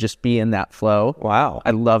can sort of just be in that flow. Wow.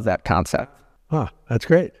 I love that concept. Huh, that's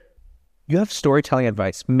great. You have storytelling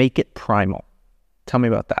advice. Make it primal. Tell me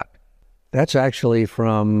about that. That's actually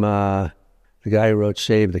from the guy who wrote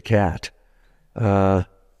Save the Cat,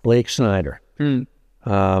 Blake Snyder.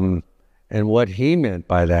 And what he meant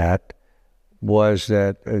by that was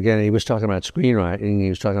that, again, he was talking about screenwriting, he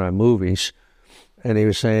was talking about movies, and he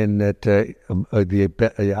was saying that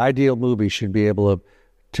the ideal movie should be able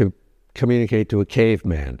to communicate to a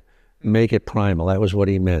caveman, make it primal. That was what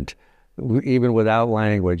he meant. Even without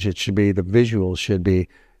language, it should be, the visuals should be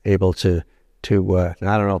able to I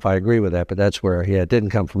don't know if I agree with that, but that's where, it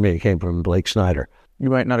didn't come from me. It came from Blake Snyder. You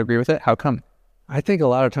might not agree with it. How come? I think a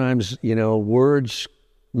lot of times, words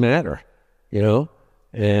matter,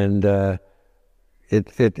 and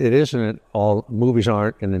it isn't all, movies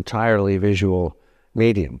aren't an entirely visual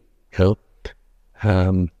medium,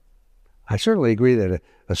 I certainly agree that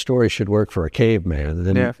a story should work for a caveman,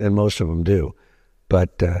 and most of them do.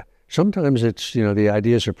 But sometimes it's, the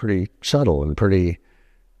ideas are pretty subtle and pretty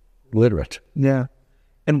literate. Yeah.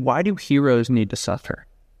 And why do heroes need to suffer?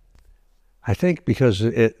 I think because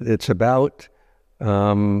it's about,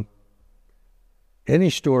 any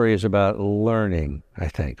story is about learning, I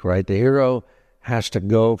think, right? The hero has to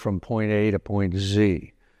go from point A to point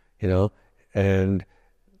Z, and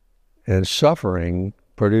suffering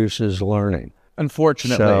produces learning.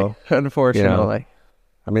 Unfortunately.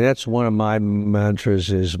 I mean, that's one of my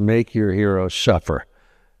mantras is make your hero suffer.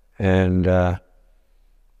 And I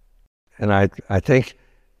think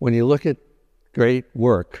when you look at great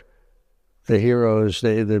work,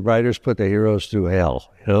 the writers put the heroes through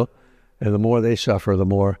hell, and the more they suffer,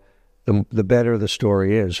 the better the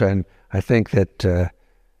story is. And I think that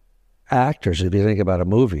actors, if you think about a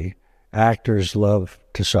movie, actors love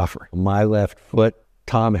to suffer. My Left Foot,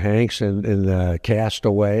 Tom Hanks in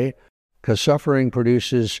Castaway, because suffering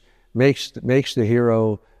makes the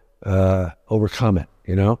hero overcome it,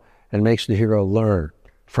 and makes the hero learn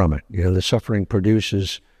from it. The suffering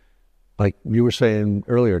produces, like you were saying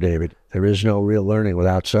earlier, David, there is no real learning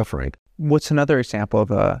without suffering. What's another example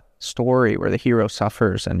of a story where the hero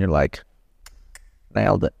suffers and you're like,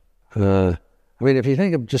 nailed it? I mean, if you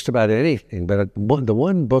think of just about anything, but the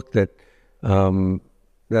one book that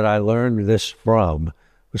I learned this from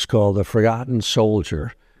was called The Forgotten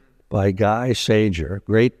Soldier by Guy Sager.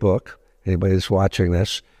 Great book, anybody that's watching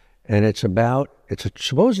this. And it's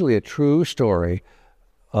supposedly a true story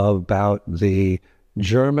about the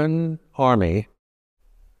German army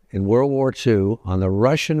in World War II on the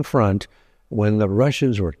Russian front when the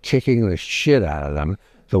Russians were kicking the shit out of them.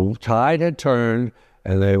 The tide had turned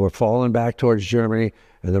and they were falling back towards Germany,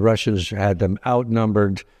 and the Russians had them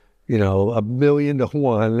outnumbered, 1,000,000 to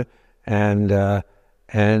 1,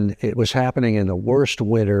 and it was happening in the worst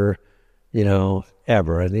winter,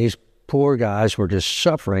 ever. And these poor guys were just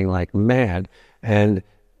suffering like mad, and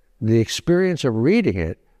the experience of reading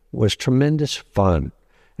it was tremendous fun.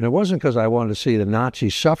 And it wasn't because I wanted to see the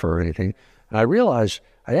Nazis suffer or anything. And I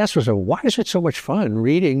asked myself, why is it so much fun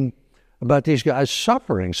reading about these guys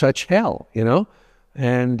suffering such hell,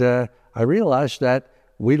 And I realized that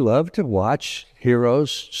we love to watch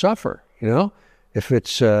heroes suffer, If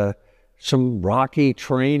it's some rocky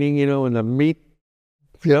training, in the meat,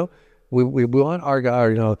 we want our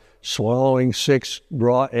guy, swallowing 6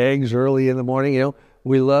 raw eggs early in the morning,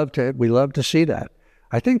 we love to see that.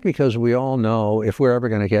 I think because we all know if we're ever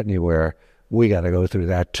going to get anywhere, we got to go through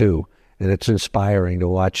that too. And it's inspiring to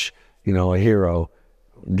watch, a hero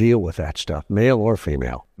deal with that stuff, male or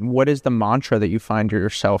female. What is the mantra that you find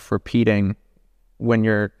yourself repeating when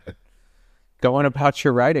you're going about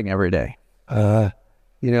your writing every day? I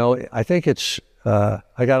think it's,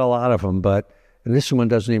 I got a lot of them, and this one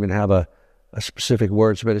doesn't even have a specific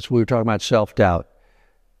words, but we were talking about self-doubt.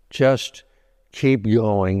 Just keep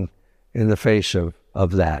going in the face of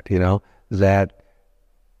that,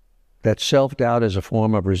 that self-doubt is a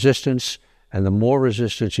form of resistance, and the more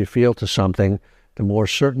resistance you feel to something, the more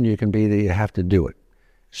certain you can be that you have to do it.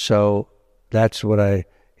 So that's what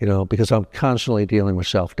because I'm constantly dealing with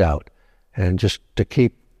self-doubt, and just to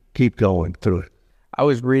keep going through it. I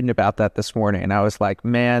was reading about that this morning, and I was like,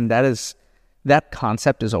 man, that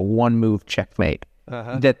concept is a one-move checkmate.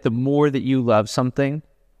 That the more that you love something,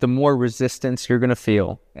 the more resistance you're going to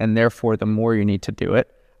feel, and therefore the more you need to do it.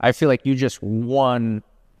 I feel like you just won,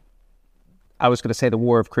 I was going to say the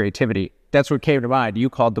war of creativity. That's what came to mind. You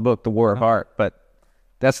called the book The War of Art, but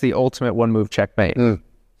that's the ultimate one-move checkmate. Well,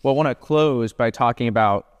 I want to close by talking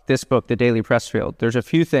about this book, The Daily Pressfield. There's a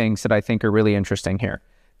few things that I think are really interesting here.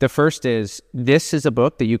 The first is, this is a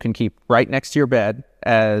book that you can keep right next to your bed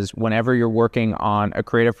as whenever you're working on a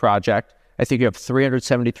creative project. I think you have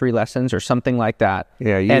 373 lessons or something like that.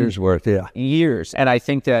 Yeah, years worth, yeah. Years. And I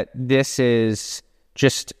think that this is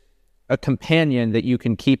just a companion that you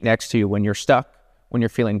can keep next to you when you're stuck, when you're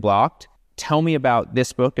feeling blocked. Tell me about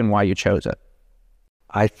this book and why you chose it.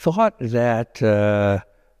 I thought that the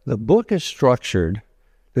book is structured.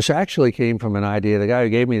 This actually came from an idea. The guy who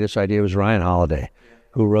gave me this idea was Ryan Holiday,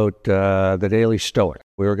 who wrote The Daily Stoic.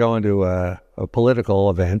 We were going to a political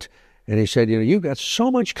event, and he said, you've got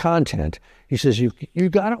so much content. He says,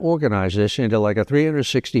 you've got to organize this into like a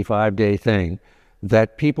 365-day thing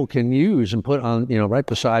that people can use and put on, right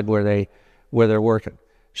beside where where they're working.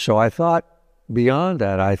 So I thought, beyond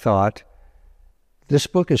that, I thought, this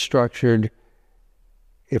book is structured,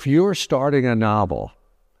 if you're starting a novel,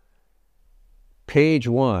 page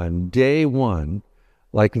 1, day 1,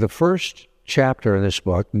 like the first chapter in this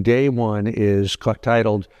book, day 1 is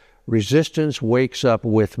titled Resistance Wakes Up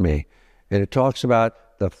With Me. And it talks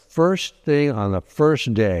about the first thing on the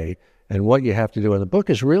first day and what you have to do. And the book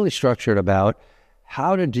is really structured about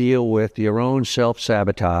how to deal with your own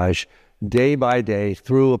self-sabotage day by day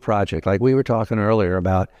through a project. Like we were talking earlier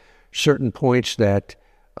about certain points that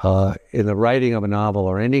in the writing of a novel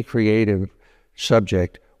or any creative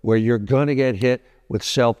subject where you're going to get hit with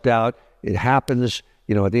self-doubt. It happens,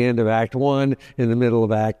 at the end of Act 1, in the middle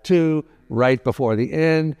of Act 2, right before the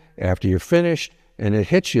end, after you're finished, and it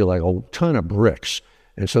hits you like a ton of bricks.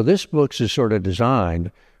 And so this book is sort of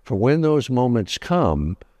designed for when those moments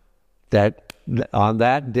come, that on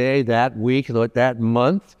that day, that week, that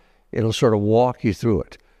month, it'll sort of walk you through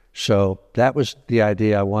it. So that was the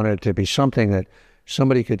idea. I wanted it to be something that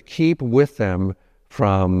somebody could keep with them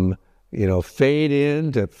from, fade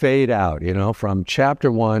in to fade out, from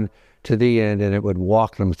chapter 1 to the end, and it would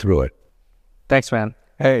walk them through it. Thanks, man.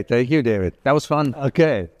 Hey, thank you, David. That was fun.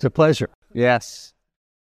 Okay, it's a pleasure. Yes.